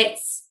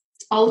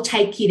 I'll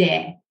take you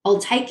there.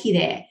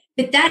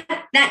 But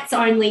that's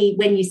only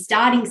when you're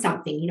starting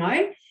something,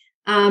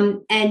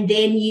 and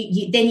then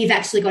you've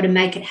actually got to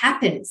make it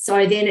happen.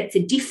 So then it's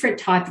a different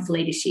type of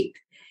leadership.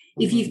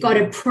 If you've got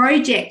a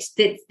project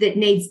that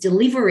needs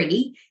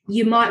delivery,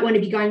 you might want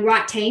to be going,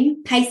 right,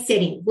 team, pace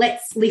setting.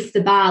 Let's lift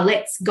the bar.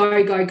 Let's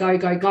go.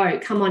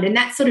 Come on. And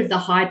that's sort of the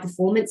high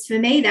performance for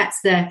me.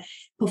 That's the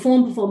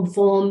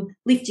perform,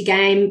 lift your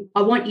game.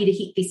 I want you to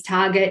hit this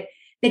target.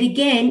 But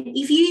again,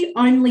 if you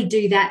only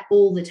do that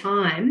all the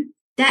time,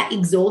 that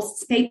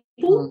exhausts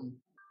people.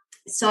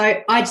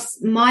 So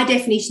my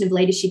definition of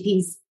leadership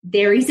is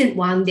there isn't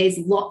one. There's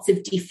lots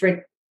of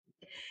different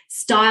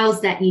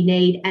styles that you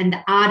need, and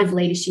the art of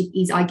leadership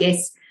is, I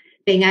guess,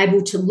 being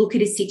able to look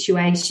at a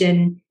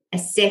situation,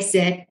 assess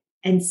it,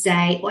 and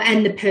say,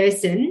 and the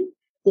person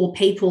or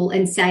people,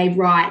 and say,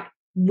 right,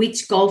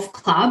 which golf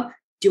club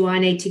do I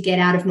need to get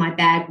out of my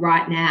bag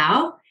right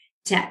now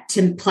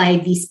to play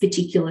this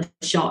particular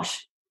shot?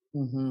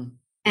 And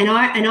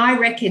I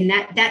reckon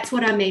that's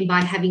what I mean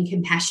by having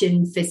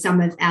compassion for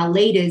some of our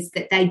leaders,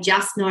 that they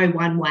just know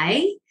one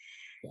way,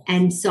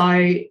 and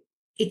so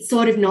it's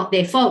sort of not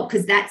their fault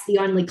because that's the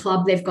only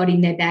club they've got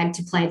in their bag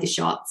to play the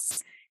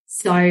shots.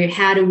 So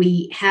how do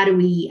we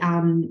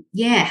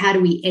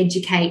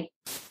educate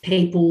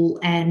people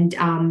and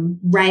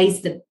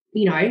raise the,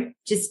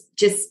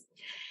 just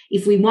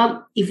if we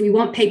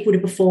want people to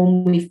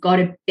perform, we've got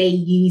to be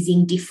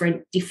using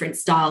different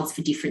styles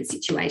for different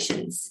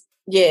situations.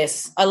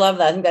 Yes, I love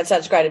that. I think that's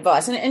such great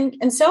advice.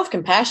 And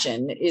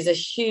self-compassion is a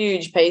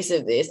huge piece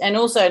of this, and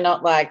also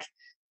not like,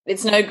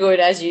 it's no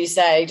good, as you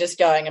say, just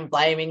going and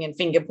blaming and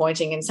finger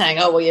pointing and saying,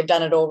 oh, well, you've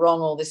done it all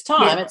wrong all this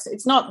time. Yeah.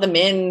 It's not the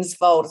men's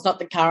fault. It's not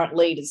the current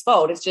leader's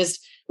fault. It's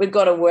just we've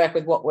got to work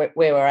with where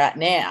we're at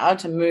now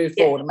to move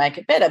forward and make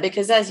it better,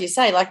 because, as you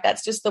say, like,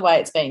 that's just the way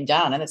it's being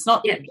done, and it's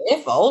not their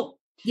fault.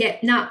 Yeah,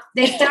 no,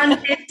 they've done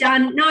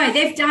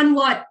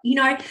what,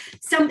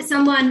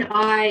 someone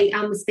I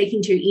was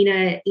speaking to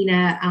in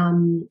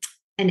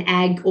an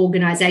ag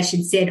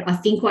organisation said, I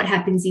think what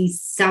happens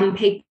is some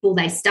people,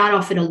 they start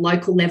off at a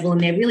local level and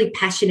they're really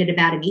passionate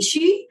about an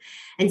issue,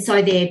 and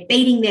so they're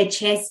beating their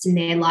chest and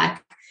they're like,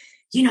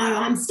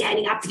 I'm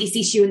standing up for this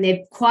issue, and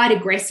they're quite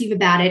aggressive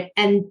about it,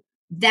 and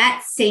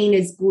that's seen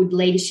as good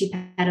leadership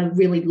at a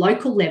really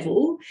local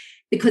level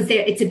because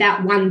it's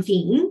about one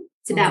thing.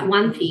 It's about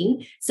one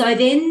thing. So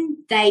then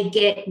they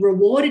get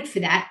rewarded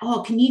for that.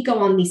 Oh, can you go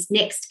on this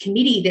next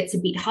committee that's a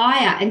bit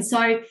higher? And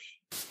so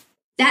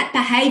that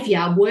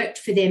behaviour worked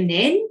for them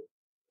then.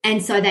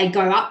 And so they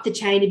go up the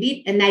chain a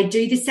bit and they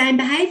do the same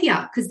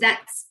behaviour because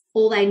that's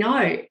all they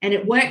know, and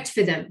it worked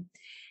for them.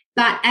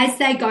 But as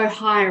they go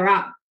higher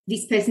up,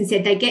 this person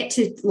said they get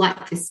to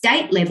like the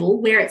state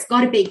level where it's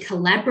got to be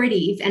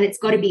collaborative, and it's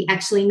got to be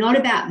actually not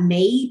about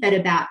me but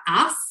about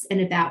us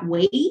and about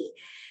we.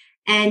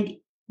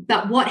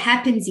 But what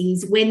happens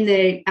is when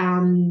the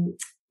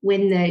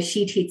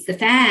shit hits the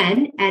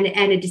fan and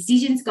a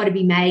decision's got to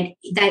be made,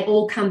 they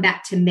all come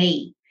back to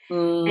me.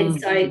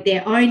 And so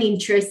their own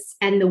interests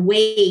and the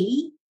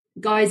we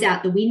goes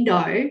out the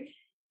window,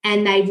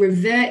 and they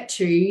revert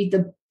to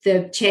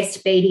the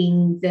chest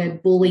beating, the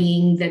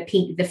bullying,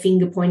 the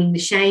finger pointing, the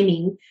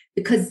shaming,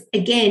 because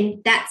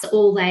again, that's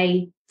all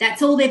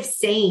they've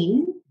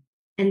seen,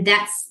 and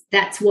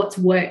that's what's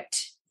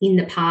worked in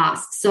the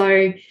past.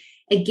 So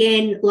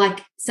again,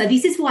 so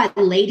this is why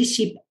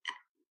leadership,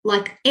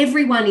 like,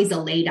 everyone is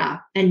a leader.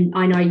 And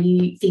I know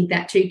you think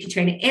that too,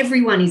 Katrina.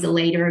 Everyone is a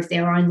leader of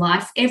their own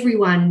life.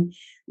 Everyone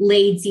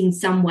leads in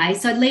some way.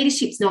 So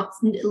leadership's not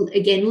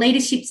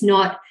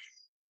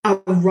a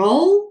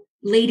role.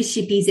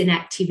 Leadership is an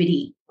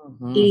activity.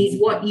 It is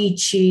what you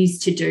choose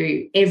to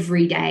do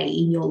every day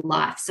in your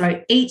life.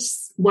 So each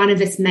one of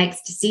us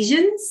makes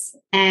decisions,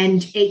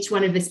 and each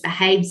one of us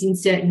behaves in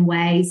certain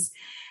ways.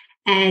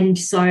 And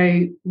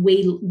so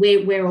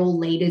we're all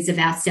leaders of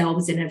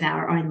ourselves and of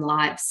our own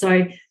lives.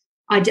 So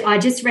I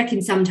just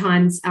reckon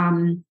sometimes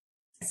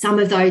some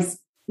of those,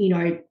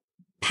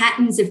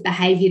 patterns of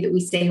behaviour that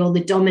we see, or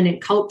the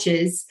dominant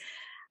cultures,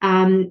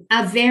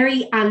 are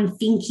very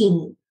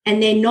unthinking,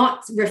 and they're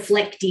not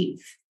reflective.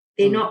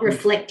 They're not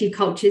reflective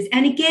cultures.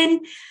 And again,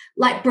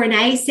 like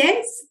Brené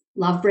says,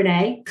 love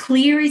Brené,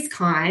 clear is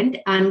kind,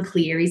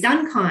 unclear is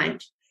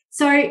unkind.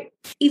 So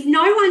if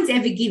no one's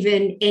ever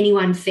given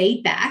anyone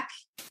feedback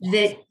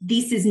that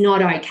this is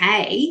not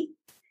okay,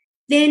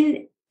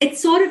 then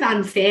it's sort of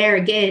unfair,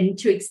 again,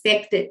 to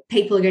expect that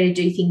people are going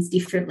to do things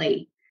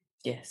differently.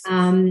 Yes.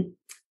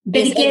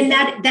 But again,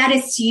 that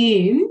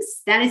assumes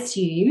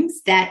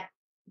that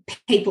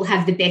people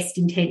have the best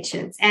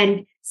intentions,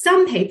 and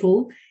some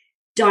people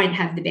don't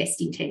have the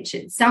best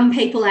intentions. Some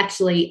people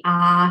actually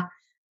are.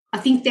 I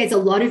think there's a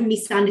lot of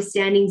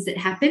misunderstandings that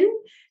happen,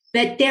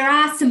 but there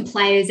are some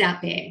players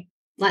out there.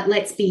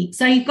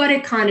 So you've got to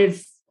kind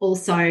of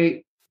also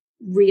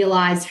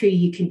realize who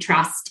you can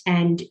trust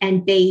and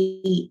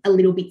be a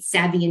little bit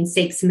savvy and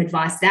seek some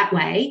advice that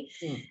way.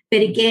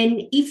 But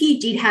again, if you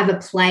did have a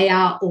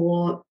player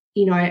or,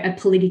 you know, a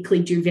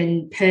politically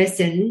driven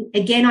person,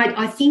 again,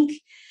 I think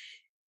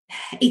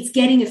it's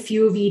getting a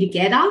few of you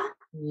together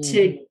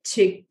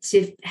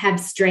to have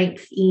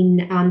strength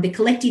in the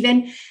collective.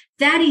 And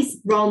that is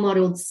role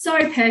modelled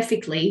so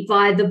perfectly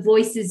by the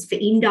Voices for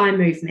Indi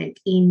movement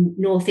in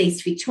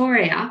Northeast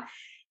Victoria.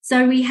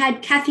 So we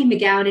had Kathy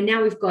McGowan and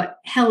now we've got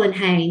Helen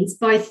Haynes,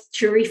 both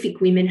terrific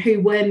women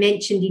who were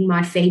mentioned in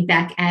my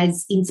feedback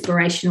as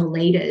inspirational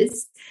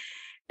leaders.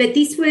 But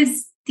this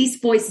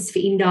Voices for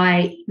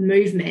Indi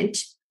movement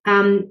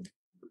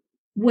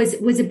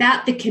was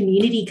about the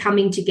community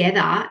coming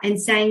together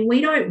and saying,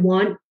 we don't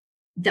want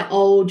the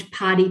old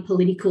party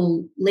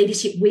political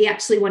leadership. We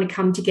actually want to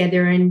come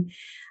together and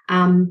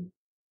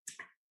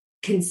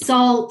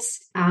consult,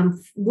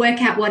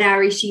 work out what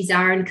our issues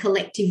are and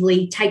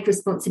collectively take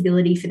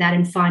responsibility for that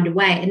and find a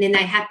way. And then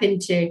they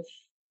happened to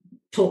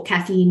talk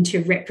Kathy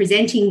into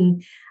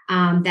representing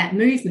that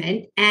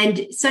movement.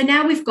 And so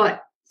now we've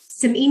got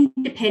some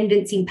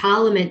independents in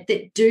Parliament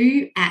that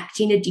do act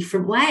in a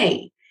different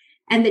way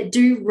and that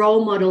do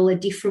role model a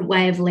different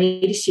way of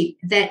leadership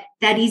that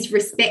is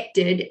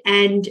respected,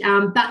 and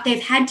but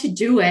they've had to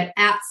do it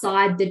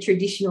outside the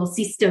traditional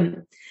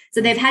system. So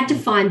they've had to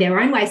find their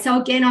own way.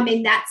 So again, I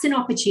mean, that's an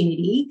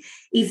opportunity.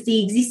 If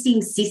the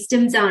existing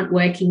systems aren't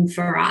working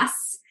for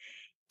us,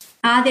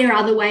 are there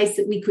other ways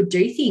that we could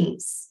do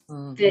things,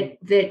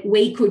 that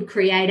we could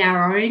create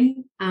our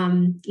own,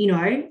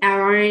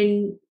 our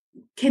own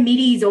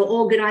committees or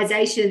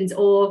organisations,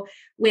 or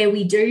where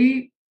we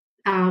do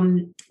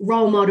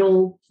role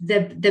model the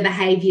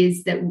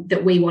behaviours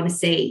that we want to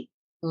see?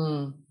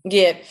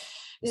 Yeah.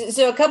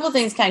 So a couple of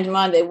things came to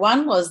mind there.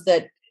 One was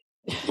that,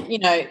 you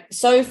know,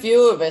 so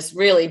few of us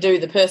really do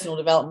the personal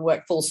development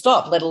work full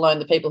stop, let alone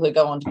the people who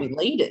go on to be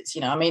leaders.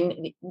 You know, I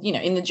mean, you know,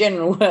 in the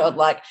general world,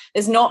 like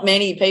there's not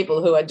many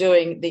people who are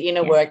doing the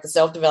inner work, the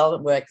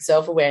self-development work, the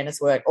self-awareness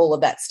work, all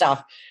of that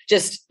stuff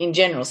just in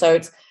general. So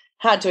it's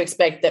hard to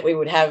expect that we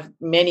would have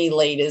many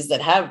leaders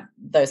that have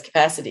those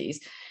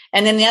capacities.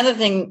 And then the other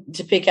thing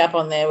to pick up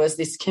on there was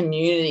this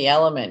community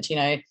element. You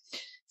know,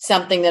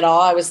 something that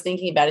I was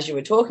thinking about as you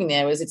were talking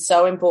there was it's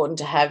so important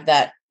to have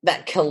that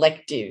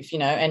collective, you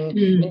know,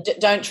 and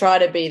don't try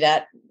to be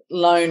that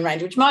lone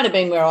ranger, which might have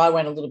been where I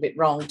went a little bit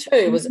wrong too.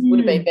 It would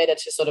have been better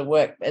to sort of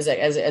work as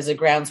a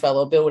groundswell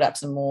or build up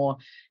some more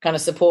kind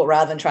of support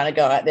rather than trying to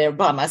go out there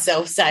by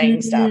myself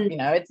saying stuff, you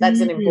know.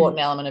 That's an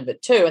important element of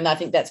it too. And I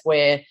think that's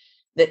where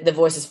the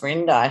Voices for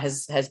Indi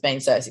has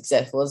been so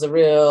successful, as a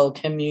real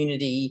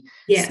community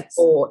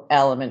support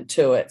element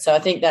to it. So I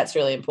think that's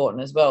really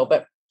important as well.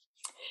 But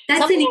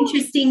that's an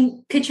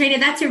interesting, Katrina,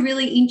 that's a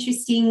really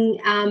interesting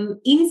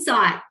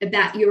insight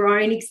about your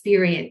own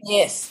experience.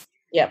 Yes.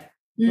 Yep.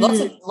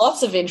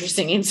 Lots of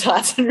interesting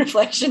insights and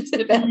reflections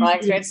about my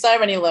experience. So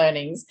many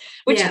learnings,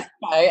 which is,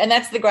 you know, and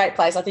that's the great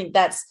place. I think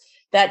that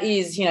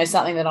is, you know,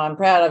 something that I'm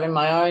proud of in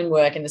my own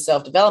work, in the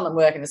self-development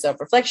work and the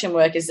self-reflection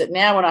work, is that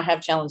now when I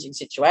have challenging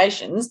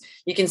situations,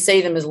 you can see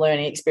them as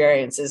learning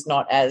experiences,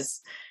 not as,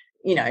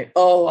 you know,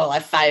 oh, well, I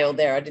failed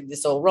there, I did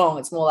this all wrong.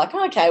 It's more like,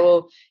 okay,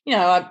 well, you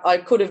know, I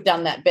could have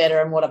done that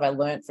better, and what have I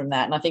learned from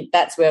that? And I think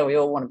that's where we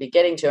all want to be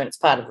getting to, and it's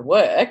part of the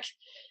work.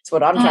 It's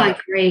what I'm trying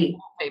to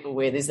help people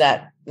with, is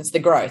that it's the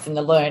growth and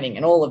the learning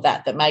and all of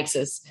that makes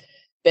us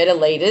better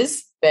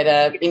leaders,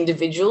 better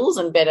individuals,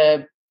 and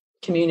better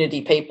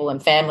community people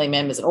and family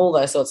members and all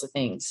those sorts of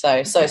things.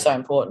 So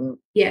important.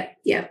 Yeah.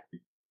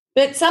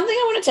 But something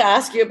I wanted to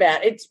ask you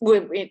about,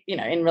 you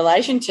know, in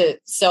relation to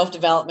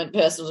self-development,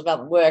 personal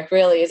development work,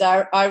 really, is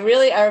I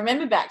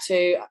remember back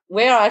to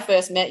where I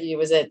first met you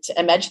was at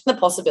Imagine the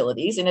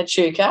Possibilities in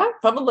Echuca,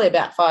 probably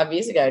about 5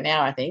 years ago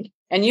now, I think,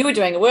 and you were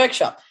doing a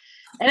workshop.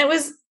 And it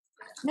was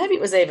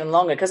even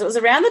longer, because it was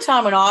around the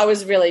time when I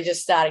was really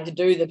just starting to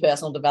do the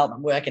personal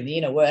development work and the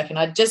inner work, and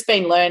I'd just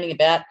been learning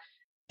about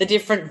the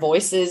different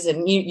voices,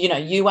 and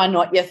you are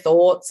not your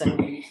thoughts,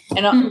 and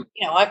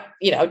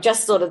I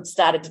just sort of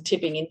started to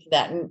tipping into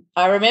that. And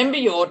I remember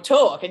your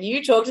talk, and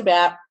you talked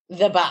about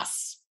the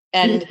bus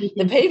and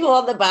the people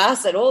on the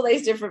bus and all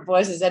these different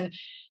voices. And,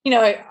 you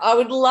know, I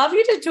would love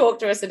you to talk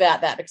to us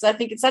about that, because I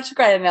think it's such a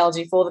great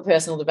analogy for the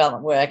personal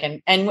development work.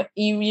 And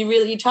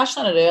you touched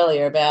on it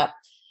earlier about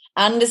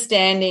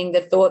understanding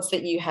the thoughts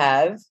that you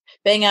have,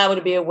 being able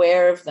to be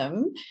aware of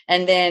them,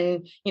 and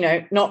then, you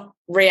know, not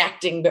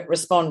reacting but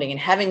responding and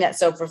having that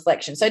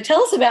self-reflection. So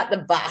tell us about the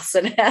bus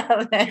and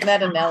how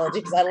that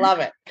analogy, because I love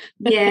it.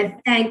 Yeah,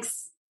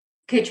 thanks,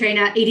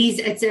 Katrina.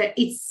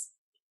 It's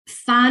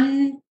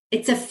fun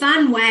it's a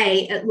fun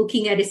way at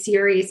looking at a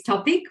serious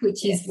topic,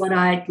 which is what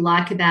I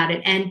like about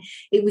it. And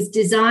it was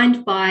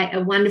designed by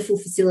a wonderful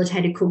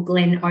facilitator called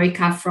Glenn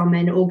Oka from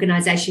an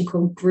organisation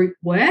called Group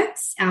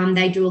Works.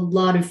 They do a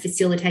lot of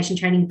facilitation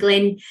training.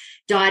 Glenn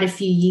died a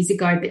few years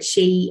ago, but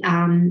she's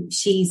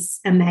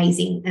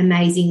amazing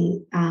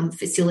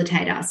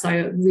facilitator. So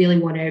I really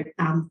want to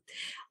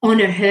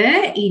honour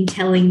her in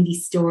telling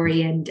this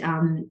story and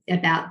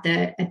about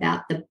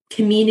the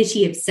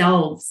community of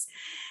selves.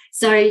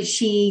 So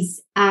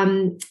she's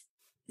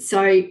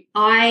so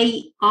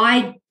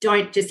I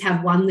don't just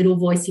have one little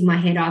voice in my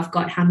head. I've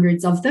got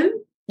hundreds of them.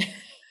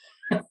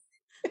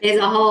 There's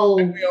a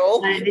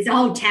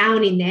whole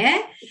town in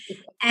there.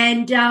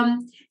 And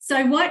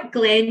so what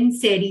Glenn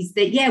said is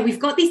that, we've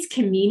got this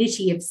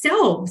community of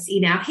selves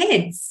in our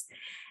heads.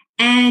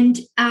 And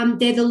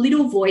they're the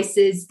little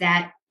voices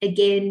that,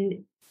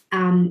 again,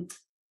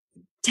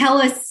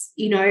 tell us,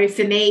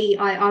 for me,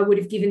 I would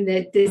have given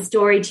the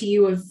story to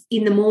you of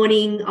in the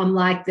morning, I'm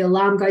like, the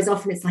alarm goes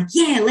off and it's like,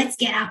 let's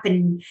get up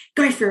and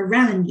go for a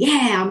run.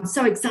 Yeah, I'm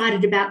so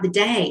excited about the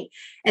day.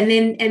 And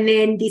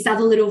then this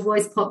other little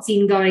voice pops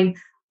in going,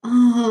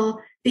 oh,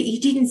 but you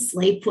didn't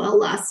sleep well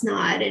last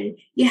night and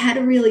you had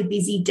a really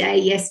busy day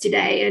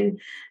yesterday and,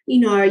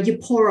 you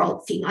poor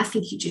old thing, I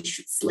think you just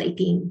should sleep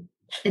in.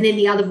 And then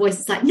the other voice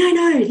is like,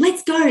 no,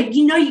 let's go.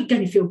 You're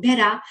going to feel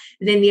better.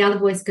 And then the other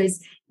voice goes,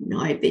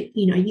 no, but,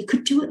 you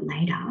could do it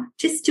later.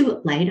 Just do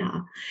it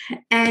later.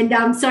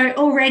 And so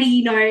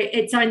already,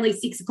 it's only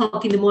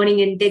 6:00 in the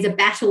morning and there's a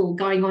battle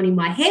going on in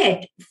my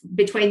head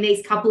between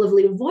these couple of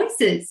little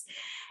voices.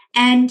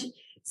 And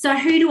so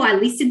who do I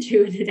listen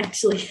to? And it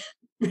actually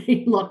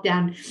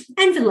lockdown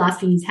and for the last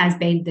few years has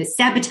been the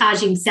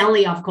sabotaging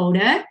Sally, I've called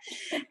her.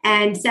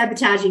 And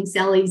sabotaging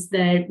Sally's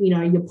the,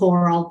 your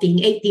poor old thing,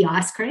 eat the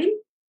ice cream.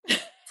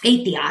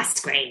 Eat the ice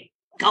cream.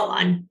 Go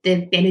on,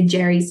 the Ben &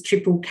 Jerry's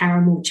triple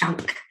caramel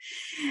chunk.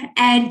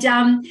 And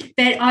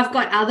but I've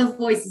got other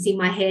voices in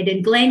my head,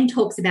 and Glenn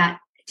talks about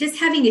just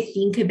having a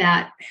think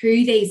about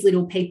who these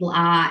little people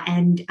are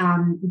and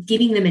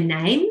giving them a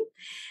name.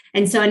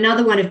 And so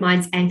another one of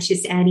mine's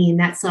Anxious Annie, and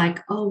that's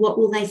like, oh, what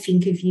will they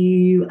think of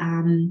you?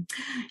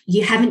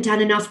 You haven't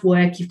done enough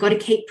work. You've got to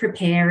keep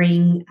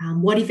preparing.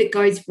 What if it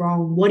goes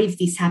wrong? What if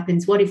this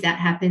happens? What if that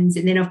happens?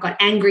 And then I've got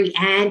Angry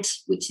Ant,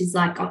 which is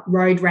like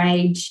road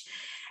rage,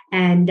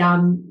 and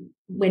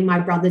when my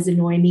brothers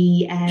annoy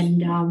me.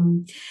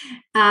 And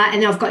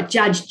I've got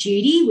Judge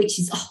Judy, which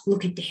is, oh,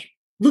 look at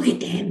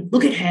them,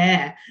 look at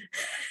her.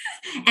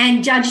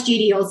 And Judge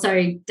Judy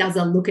also does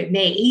a look at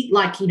me,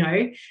 like,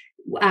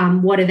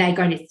 what are they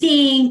going to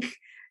think?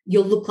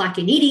 You'll look like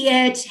an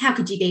idiot. How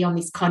could you be on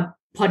this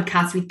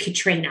podcast with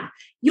Katrina?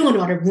 You're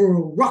not a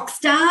rural rock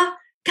star.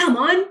 Come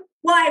on.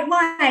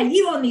 Why are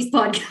you on this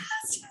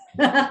podcast?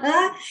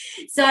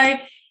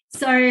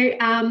 So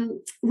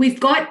we've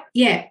got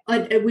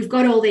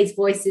all these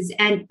voices,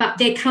 but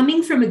they're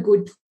coming from a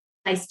good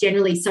place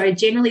generally. So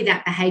generally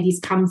that behaviour's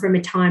come from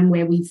a time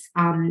where we've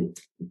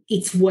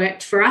it's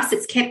worked for us.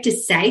 It's kept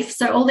us safe.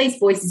 So all these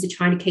voices are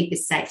trying to keep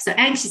us safe. So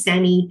Anxious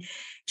Annie,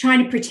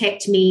 trying to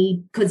protect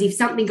me, because if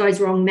something goes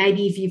wrong,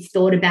 maybe if you've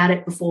thought about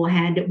it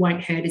beforehand, it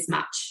won't hurt as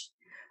much.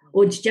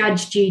 Or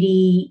Judge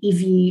Judy,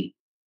 if you,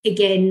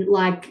 again,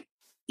 like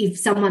if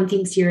someone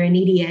thinks you're an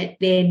idiot,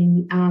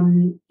 then,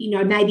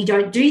 maybe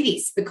don't do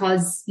this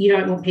because you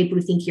don't want people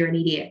to think you're an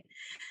idiot.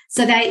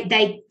 So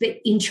they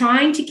in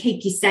trying to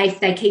keep you safe,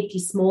 they keep you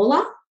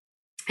smaller.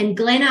 And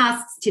Glenn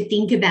asks to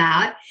think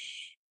about,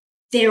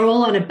 they're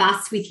all on a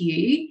bus with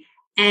you,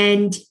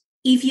 and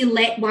if you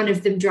let one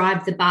of them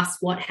drive the bus,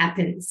 what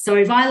happens? So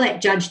if I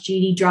let Judge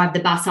Judy drive the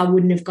bus, I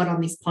wouldn't have got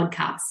on this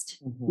podcast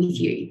with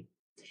you.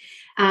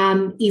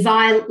 If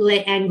I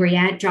let Angry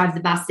Ant drive the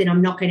bus, then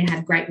I'm not going to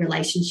have great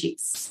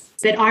relationships.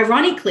 But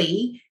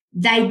ironically,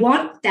 they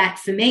want that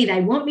for me.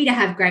 They want me to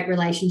have great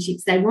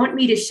relationships. They want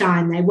me to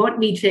shine. They want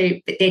me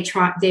to, but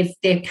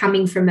they're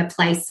coming from a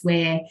place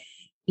where,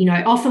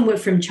 often we're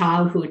from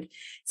childhood.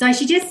 So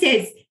she just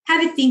says,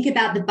 have a think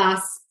about the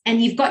bus.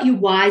 And you've got your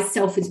wise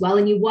self as well.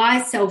 And your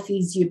wise self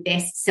is your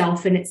best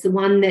self. And it's the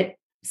one that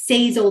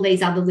sees all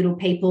these other little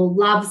people,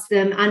 loves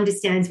them,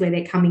 understands where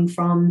they're coming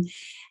from.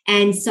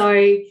 And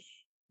so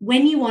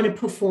when you want to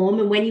perform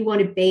and when you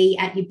want to be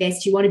at your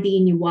best, you want to be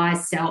in your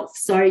wise self.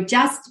 So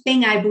just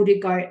being able to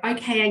go,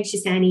 okay,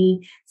 Anxious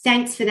Annie,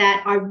 thanks for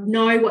that. I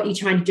know what you're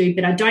trying to do,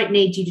 but I don't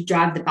need you to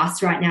drive the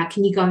bus right now.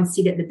 Can you go and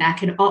sit at the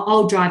back and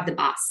I'll drive the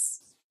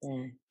bus?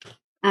 Yeah.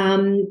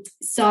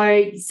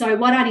 So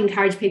what I'd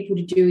encourage people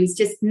to do is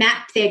just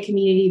map their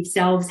community of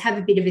selves, have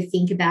a bit of a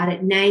think about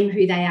it, name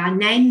who they are,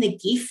 name the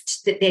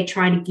gift that they're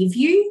trying to give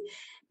you,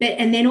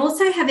 and then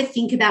also have a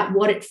think about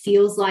what it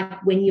feels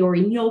like when you're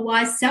in your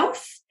wise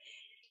self.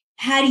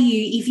 How do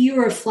you, if you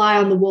were a fly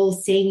on the wall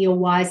seeing your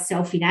wise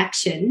self in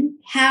action,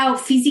 how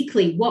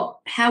physically,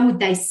 how would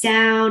they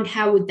sound?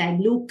 How would they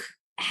look?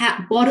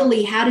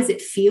 Bodily, how does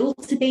it feel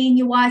to be in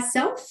your wise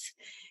self?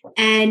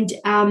 And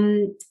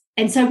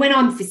so when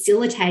I'm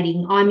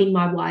facilitating, I'm in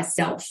my wise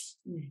self.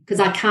 because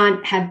I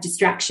can't have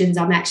distractions.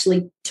 I'm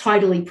actually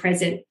totally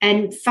present.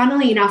 And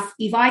funnily enough,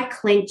 if I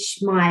clench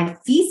my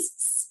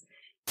fists,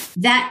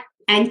 that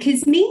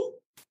anchors me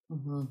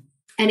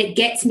and it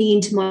gets me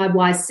into my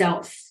wise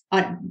self.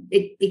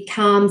 It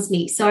calms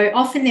me. So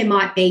often there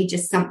might be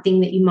just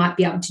something that you might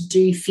be able to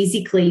do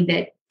physically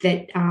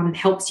that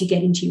helps you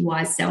get into your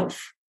wise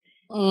self.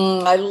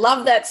 I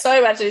love that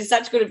so much. It's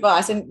such good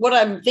advice. And what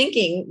I'm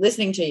thinking,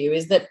 listening to you,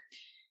 is that,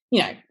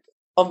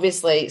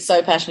 obviously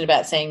so passionate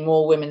about seeing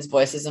more women's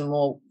voices and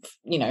more,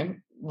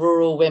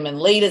 rural women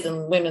leaders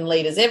and women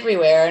leaders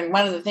everywhere. And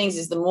one of the things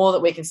is the more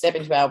that we can step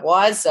into our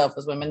wise self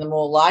as women, the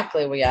more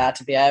likely we are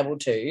to be able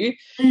to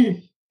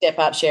step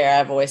up, share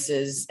our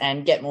voices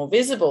and get more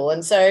visible.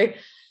 And so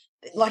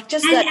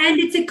and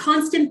it's a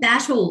constant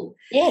battle.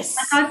 Yes.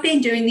 I've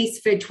been doing this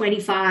for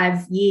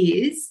 25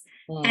 years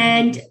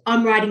and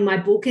I'm writing my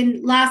book.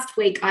 And last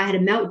week I had a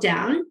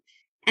meltdown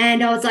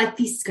and I was like,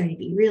 this is going to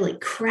be really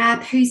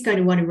crap. Who's going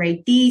to want to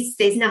read this?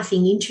 There's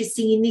nothing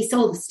interesting in this.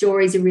 All the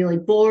stories are really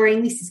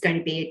boring. This is going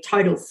to be a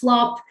total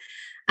flop.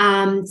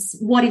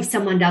 What if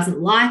someone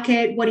doesn't like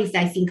it? What if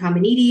they think I'm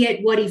an idiot?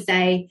 What if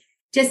they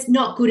just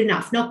not good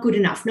enough, not good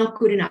enough, not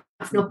good enough,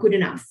 not good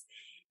enough?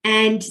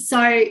 And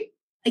so,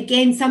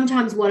 again,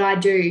 sometimes what I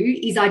do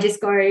is I just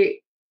go,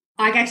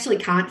 I actually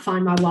can't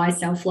find my wise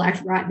self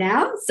right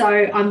now. So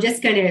I'm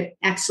just going to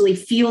actually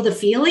feel the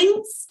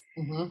feelings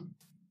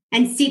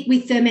and sit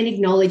with them and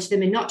acknowledge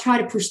them and not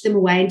try to push them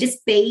away and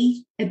just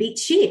be a bit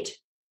shit.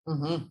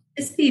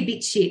 Just be a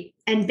bit shit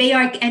and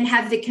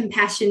have the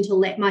compassion to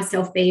let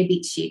myself be a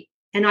bit shit.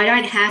 And I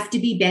don't have to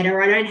be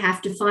better. I don't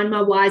have to find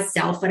my wise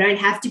self. I don't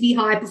have to be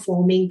high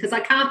performing because I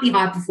can't be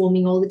high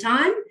performing all the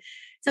time.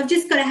 So I've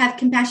just got to have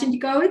compassion to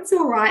go, it's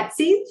all right,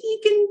 sis. You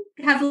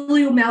can have a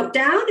little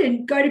meltdown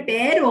and go to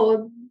bed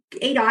or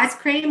eat ice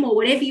cream or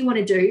whatever you want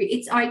to do.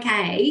 It's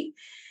okay.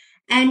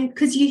 And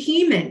because you're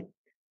human.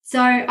 So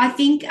I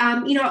think,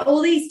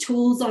 all these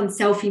tools on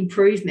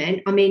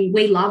self-improvement, I mean,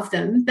 we love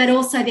them, but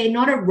also they're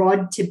not a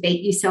rod to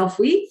beat yourself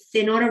with.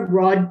 They're not a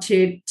rod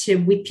to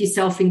whip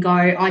yourself and go,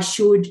 I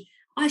should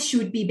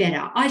be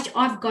better.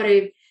 I've got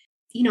to,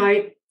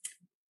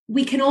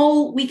 we've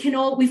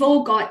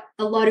all got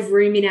a lot of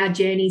room in our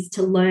journeys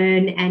to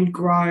learn and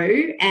grow,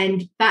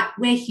 but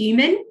we're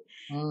human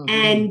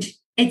and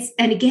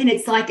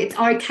it's like it's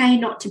okay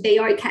not to be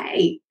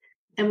okay.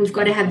 And we've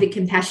got to have the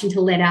compassion to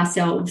let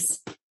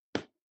ourselves.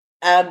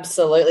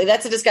 Absolutely.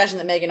 That's a discussion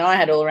that Meg and I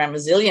had all around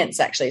resilience,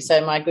 actually.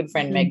 So my good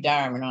friend Meg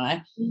Durham and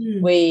I,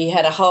 we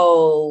had a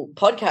whole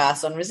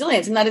podcast on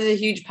resilience, and that is a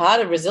huge part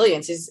of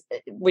resilience,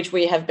 which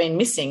we have been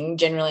missing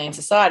generally in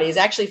society, is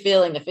actually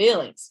feeling the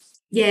feelings.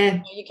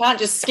 Yeah. You can't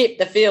just skip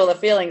the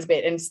feelings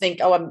bit and think,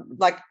 I'm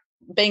like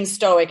being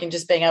stoic and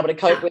just being able to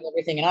cope with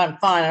everything and I'm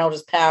fine and I'll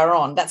just power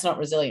on. That's not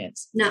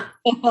resilience. No.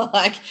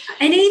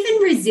 And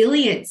even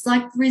resilience,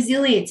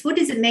 what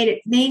does it mean?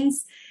 It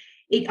means,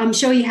 I'm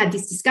sure you had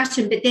this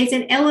discussion, but there's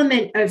an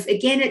element of,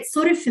 again, it's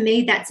sort of, for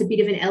me, that's a bit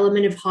of an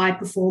element of high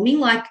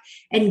performing,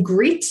 and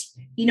grit.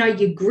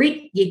 You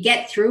grit, you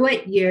get through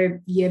it,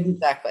 you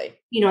exactly.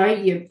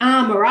 You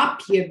armor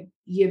up,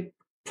 you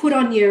put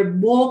on your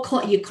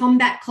your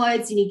combat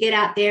clothes and you get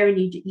out there and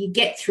you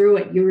get through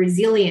it. You're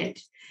resilient.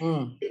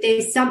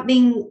 There's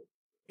something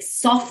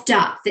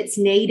softer that's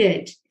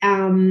needed,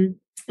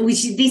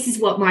 this is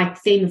what my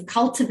theme of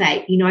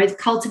cultivate,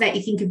 cultivate,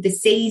 you think of the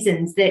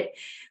seasons that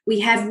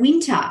we have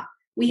winter,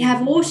 we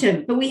have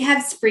autumn, but we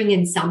have spring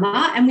and summer,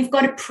 and we've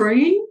got to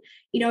prune,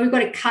 we've got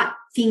to cut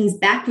things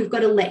back. We've got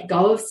to let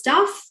go of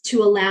stuff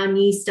to allow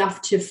new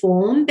stuff to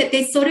form. But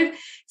there's sort of,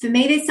 for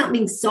me, there's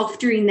something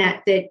softer in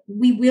that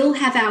we will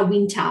have our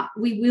winter.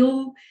 We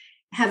will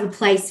have a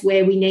place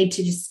where we need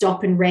to just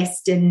stop and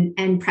rest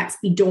and perhaps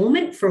be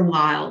dormant for a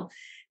while.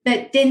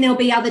 But then there'll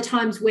be other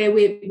times where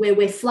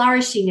we're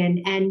flourishing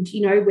and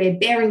we're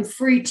bearing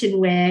fruit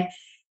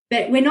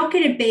but we're not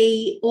going to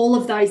be all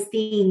of those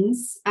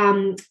things.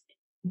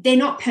 They're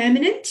not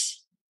permanent.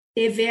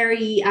 They're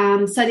very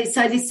so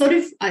there's sort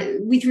of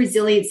with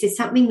resilience, there's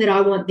something that I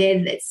want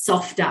there that's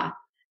softer.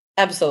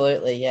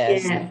 Absolutely,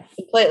 yes. Yeah.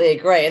 Completely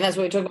agree. And that's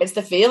what we're talking about. It's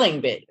the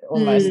feeling bit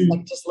almost.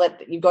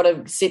 You've got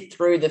to sit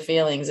through the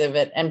feelings of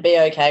it and be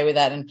okay with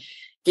that and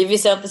give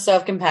yourself the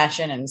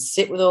self-compassion and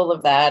sit with all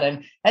of that.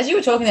 And as you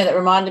were talking there, that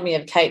reminded me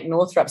of Kate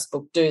Northrup's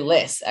book, Do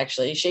Less,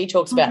 actually. She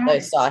talks about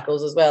those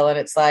cycles as well. And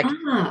it's like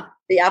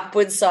the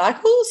upward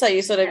cycle. So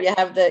you sort of, you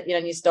have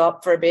you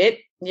stop for a bit,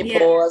 and you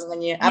pause, and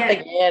then you're up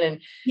again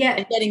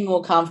and getting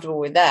more comfortable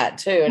with that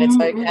too. And it's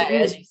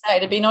okay, as you say,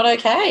 to be not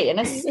okay. And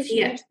it's a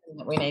huge thing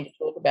that we need to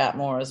talk about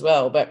more as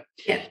well. But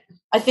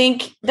I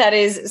think that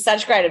is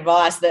such great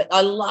advice. That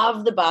I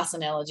love the bus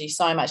analogy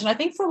so much. And I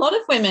think for a lot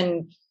of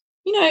women,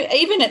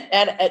 even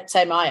at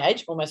say my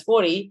age, almost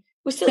 40,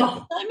 we still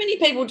so many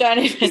people don't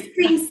even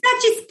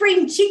such a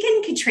spring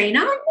chicken, Katrina.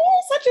 Yeah,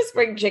 such a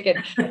spring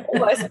chicken.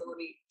 Almost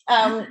 40.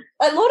 A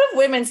lot of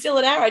women still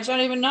at our age don't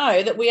even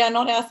know that we are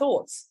not our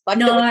thoughts. That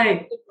we have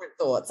different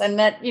thoughts, and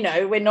that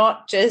we're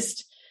not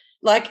just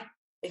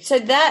So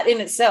that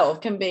in itself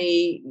can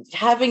be,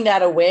 having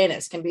that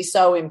awareness can be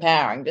so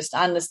empowering, just to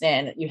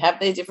understand that you have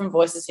these different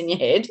voices in your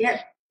head. Yep.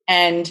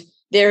 And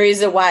there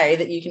is a way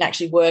that you can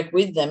actually work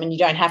with them, and you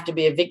don't have to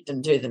be a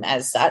victim to them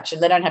as such,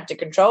 and they don't have to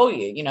control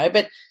you, you know.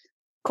 But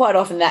quite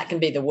often that can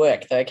be the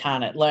work, though,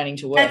 can't it? Learning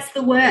to work. That's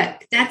the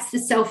work. That's the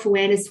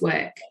self-awareness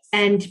work.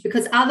 And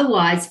because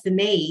otherwise, for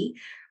me,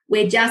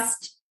 we're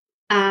just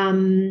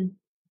sorry,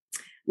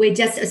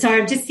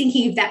 I'm just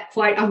thinking of that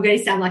quote. I'm going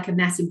to sound like a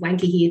massive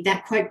wanker here.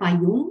 That quote by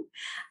Jung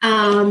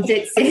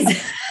that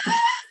says,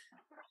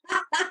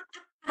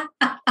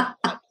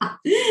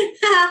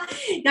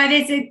 no,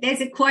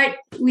 there's a quote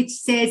which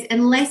says,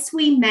 unless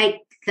we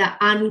make the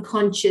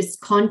unconscious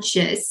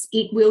conscious,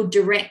 it will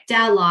direct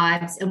our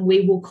lives and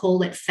we will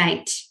call it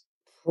fate.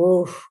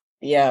 Oof,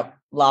 yeah,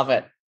 love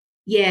it.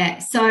 Yeah.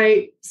 So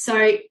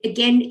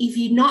again, if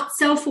you're not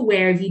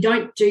self-aware, if you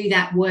don't do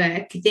that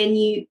work, then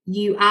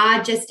you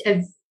are just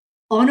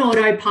on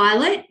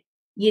autopilot.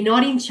 You're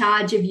not in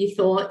charge of your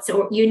thoughts,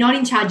 or you're not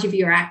in charge of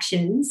your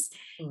actions.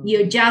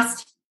 You're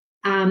just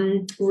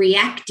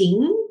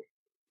reacting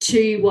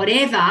to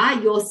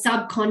whatever your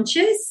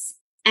subconscious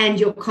and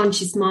your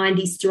conscious mind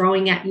is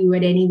throwing at you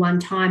at any one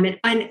time.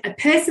 And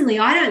personally,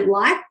 I don't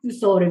like the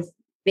thought of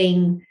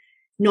being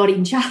not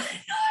in charge,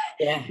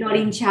 not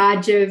in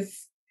charge of.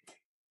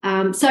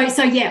 I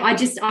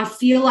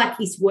feel like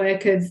this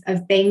work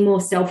of being more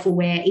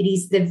self-aware, it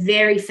is the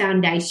very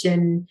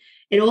foundation.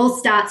 It all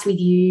starts with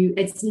you.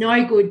 It's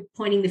no good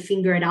pointing the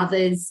finger at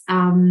others.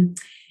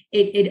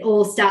 It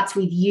all starts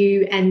with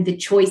you and the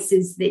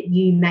choices that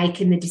you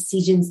make and the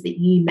decisions that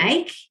you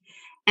make,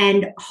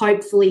 and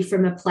hopefully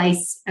from a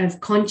place of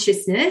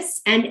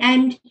consciousness.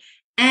 And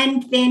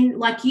then,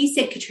 like you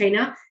said,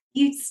 Katrina,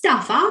 you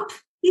stuff up.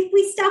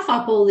 We stuff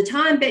up all the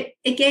time, but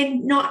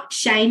again, not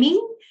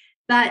shaming,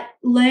 but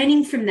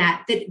learning from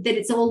that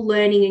it's all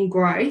learning and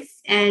growth,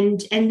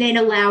 and then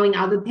allowing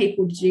other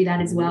people to do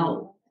that as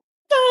well.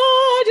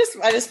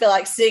 I just feel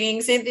like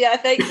singing, Cynthia. I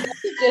think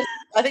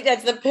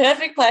that's the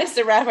perfect place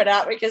to wrap it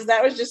up, because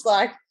that was just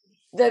like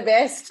the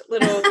best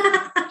little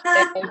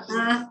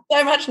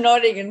so much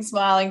nodding and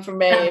smiling from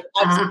me.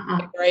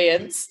 Absolute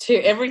agreement to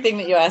everything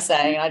that you are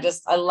saying.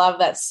 I love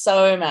that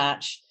so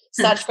much.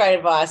 Such great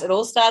advice. It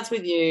all starts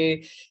with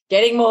you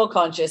getting more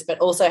conscious, but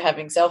also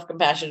having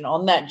self-compassion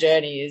on that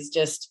journey is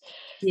just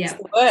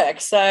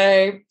work.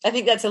 So I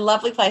think that's a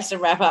lovely place to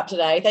wrap up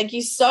today. Thank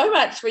you so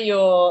much for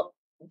your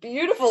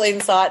beautiful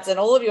insights and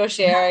all of your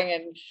sharing,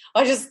 and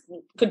I just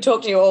could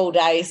talk to you all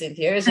day,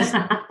 Cynthia. It's just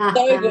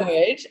so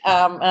good,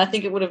 and I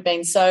think it would have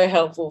been so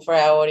helpful for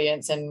our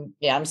audience. And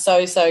I'm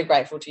so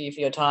grateful to you for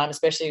your time,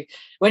 especially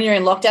when you're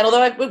in lockdown.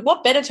 Although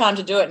what better time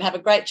to do it and have a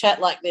great chat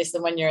like this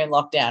than when you're in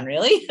lockdown,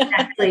 really?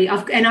 Exactly.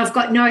 I've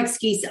got no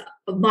excuse.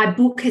 My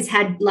book has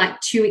had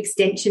like 2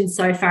 extensions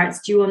so far.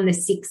 It's due on the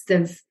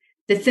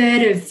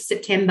 3rd of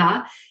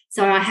September.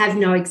 So I have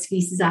no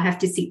excuses. I have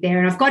to sit there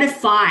and I've got to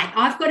fight.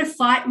 I've got to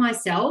fight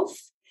myself,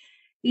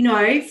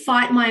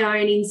 fight my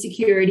own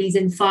insecurities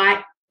and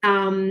fight,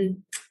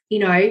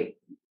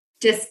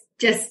 just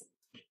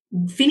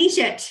finish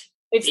it.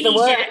 It's the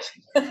work.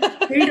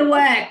 Do the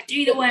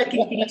work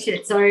and finish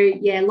it. So,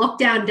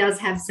 lockdown does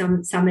have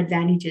some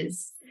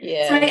advantages.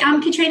 Yeah. So,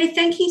 Katrina,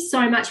 thank you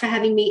so much for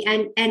having me,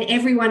 and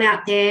everyone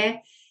out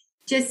there.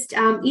 Just,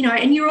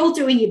 and you're all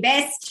doing your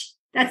best.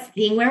 That's the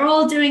thing. We're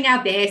all doing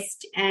our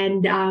best,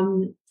 and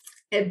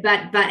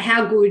but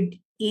how good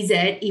is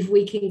it if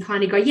we can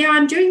kind of go,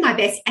 I'm doing my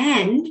best,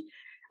 and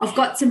I've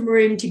got some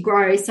room to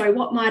grow. So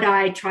what might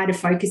I try to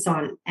focus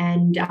on?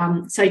 And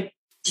so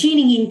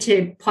tuning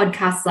into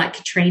podcasts like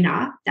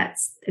Katrina,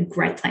 that's a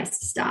great place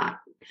to start.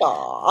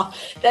 Oh,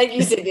 thank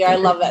you, Cynthia. I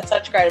love that.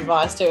 Such great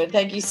advice too. And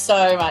thank you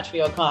so much for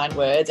your kind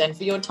words and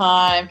for your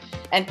time.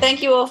 And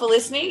thank you all for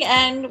listening.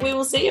 And we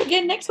will see you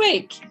again next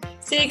week.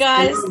 See you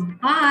guys.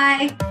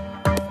 Bye.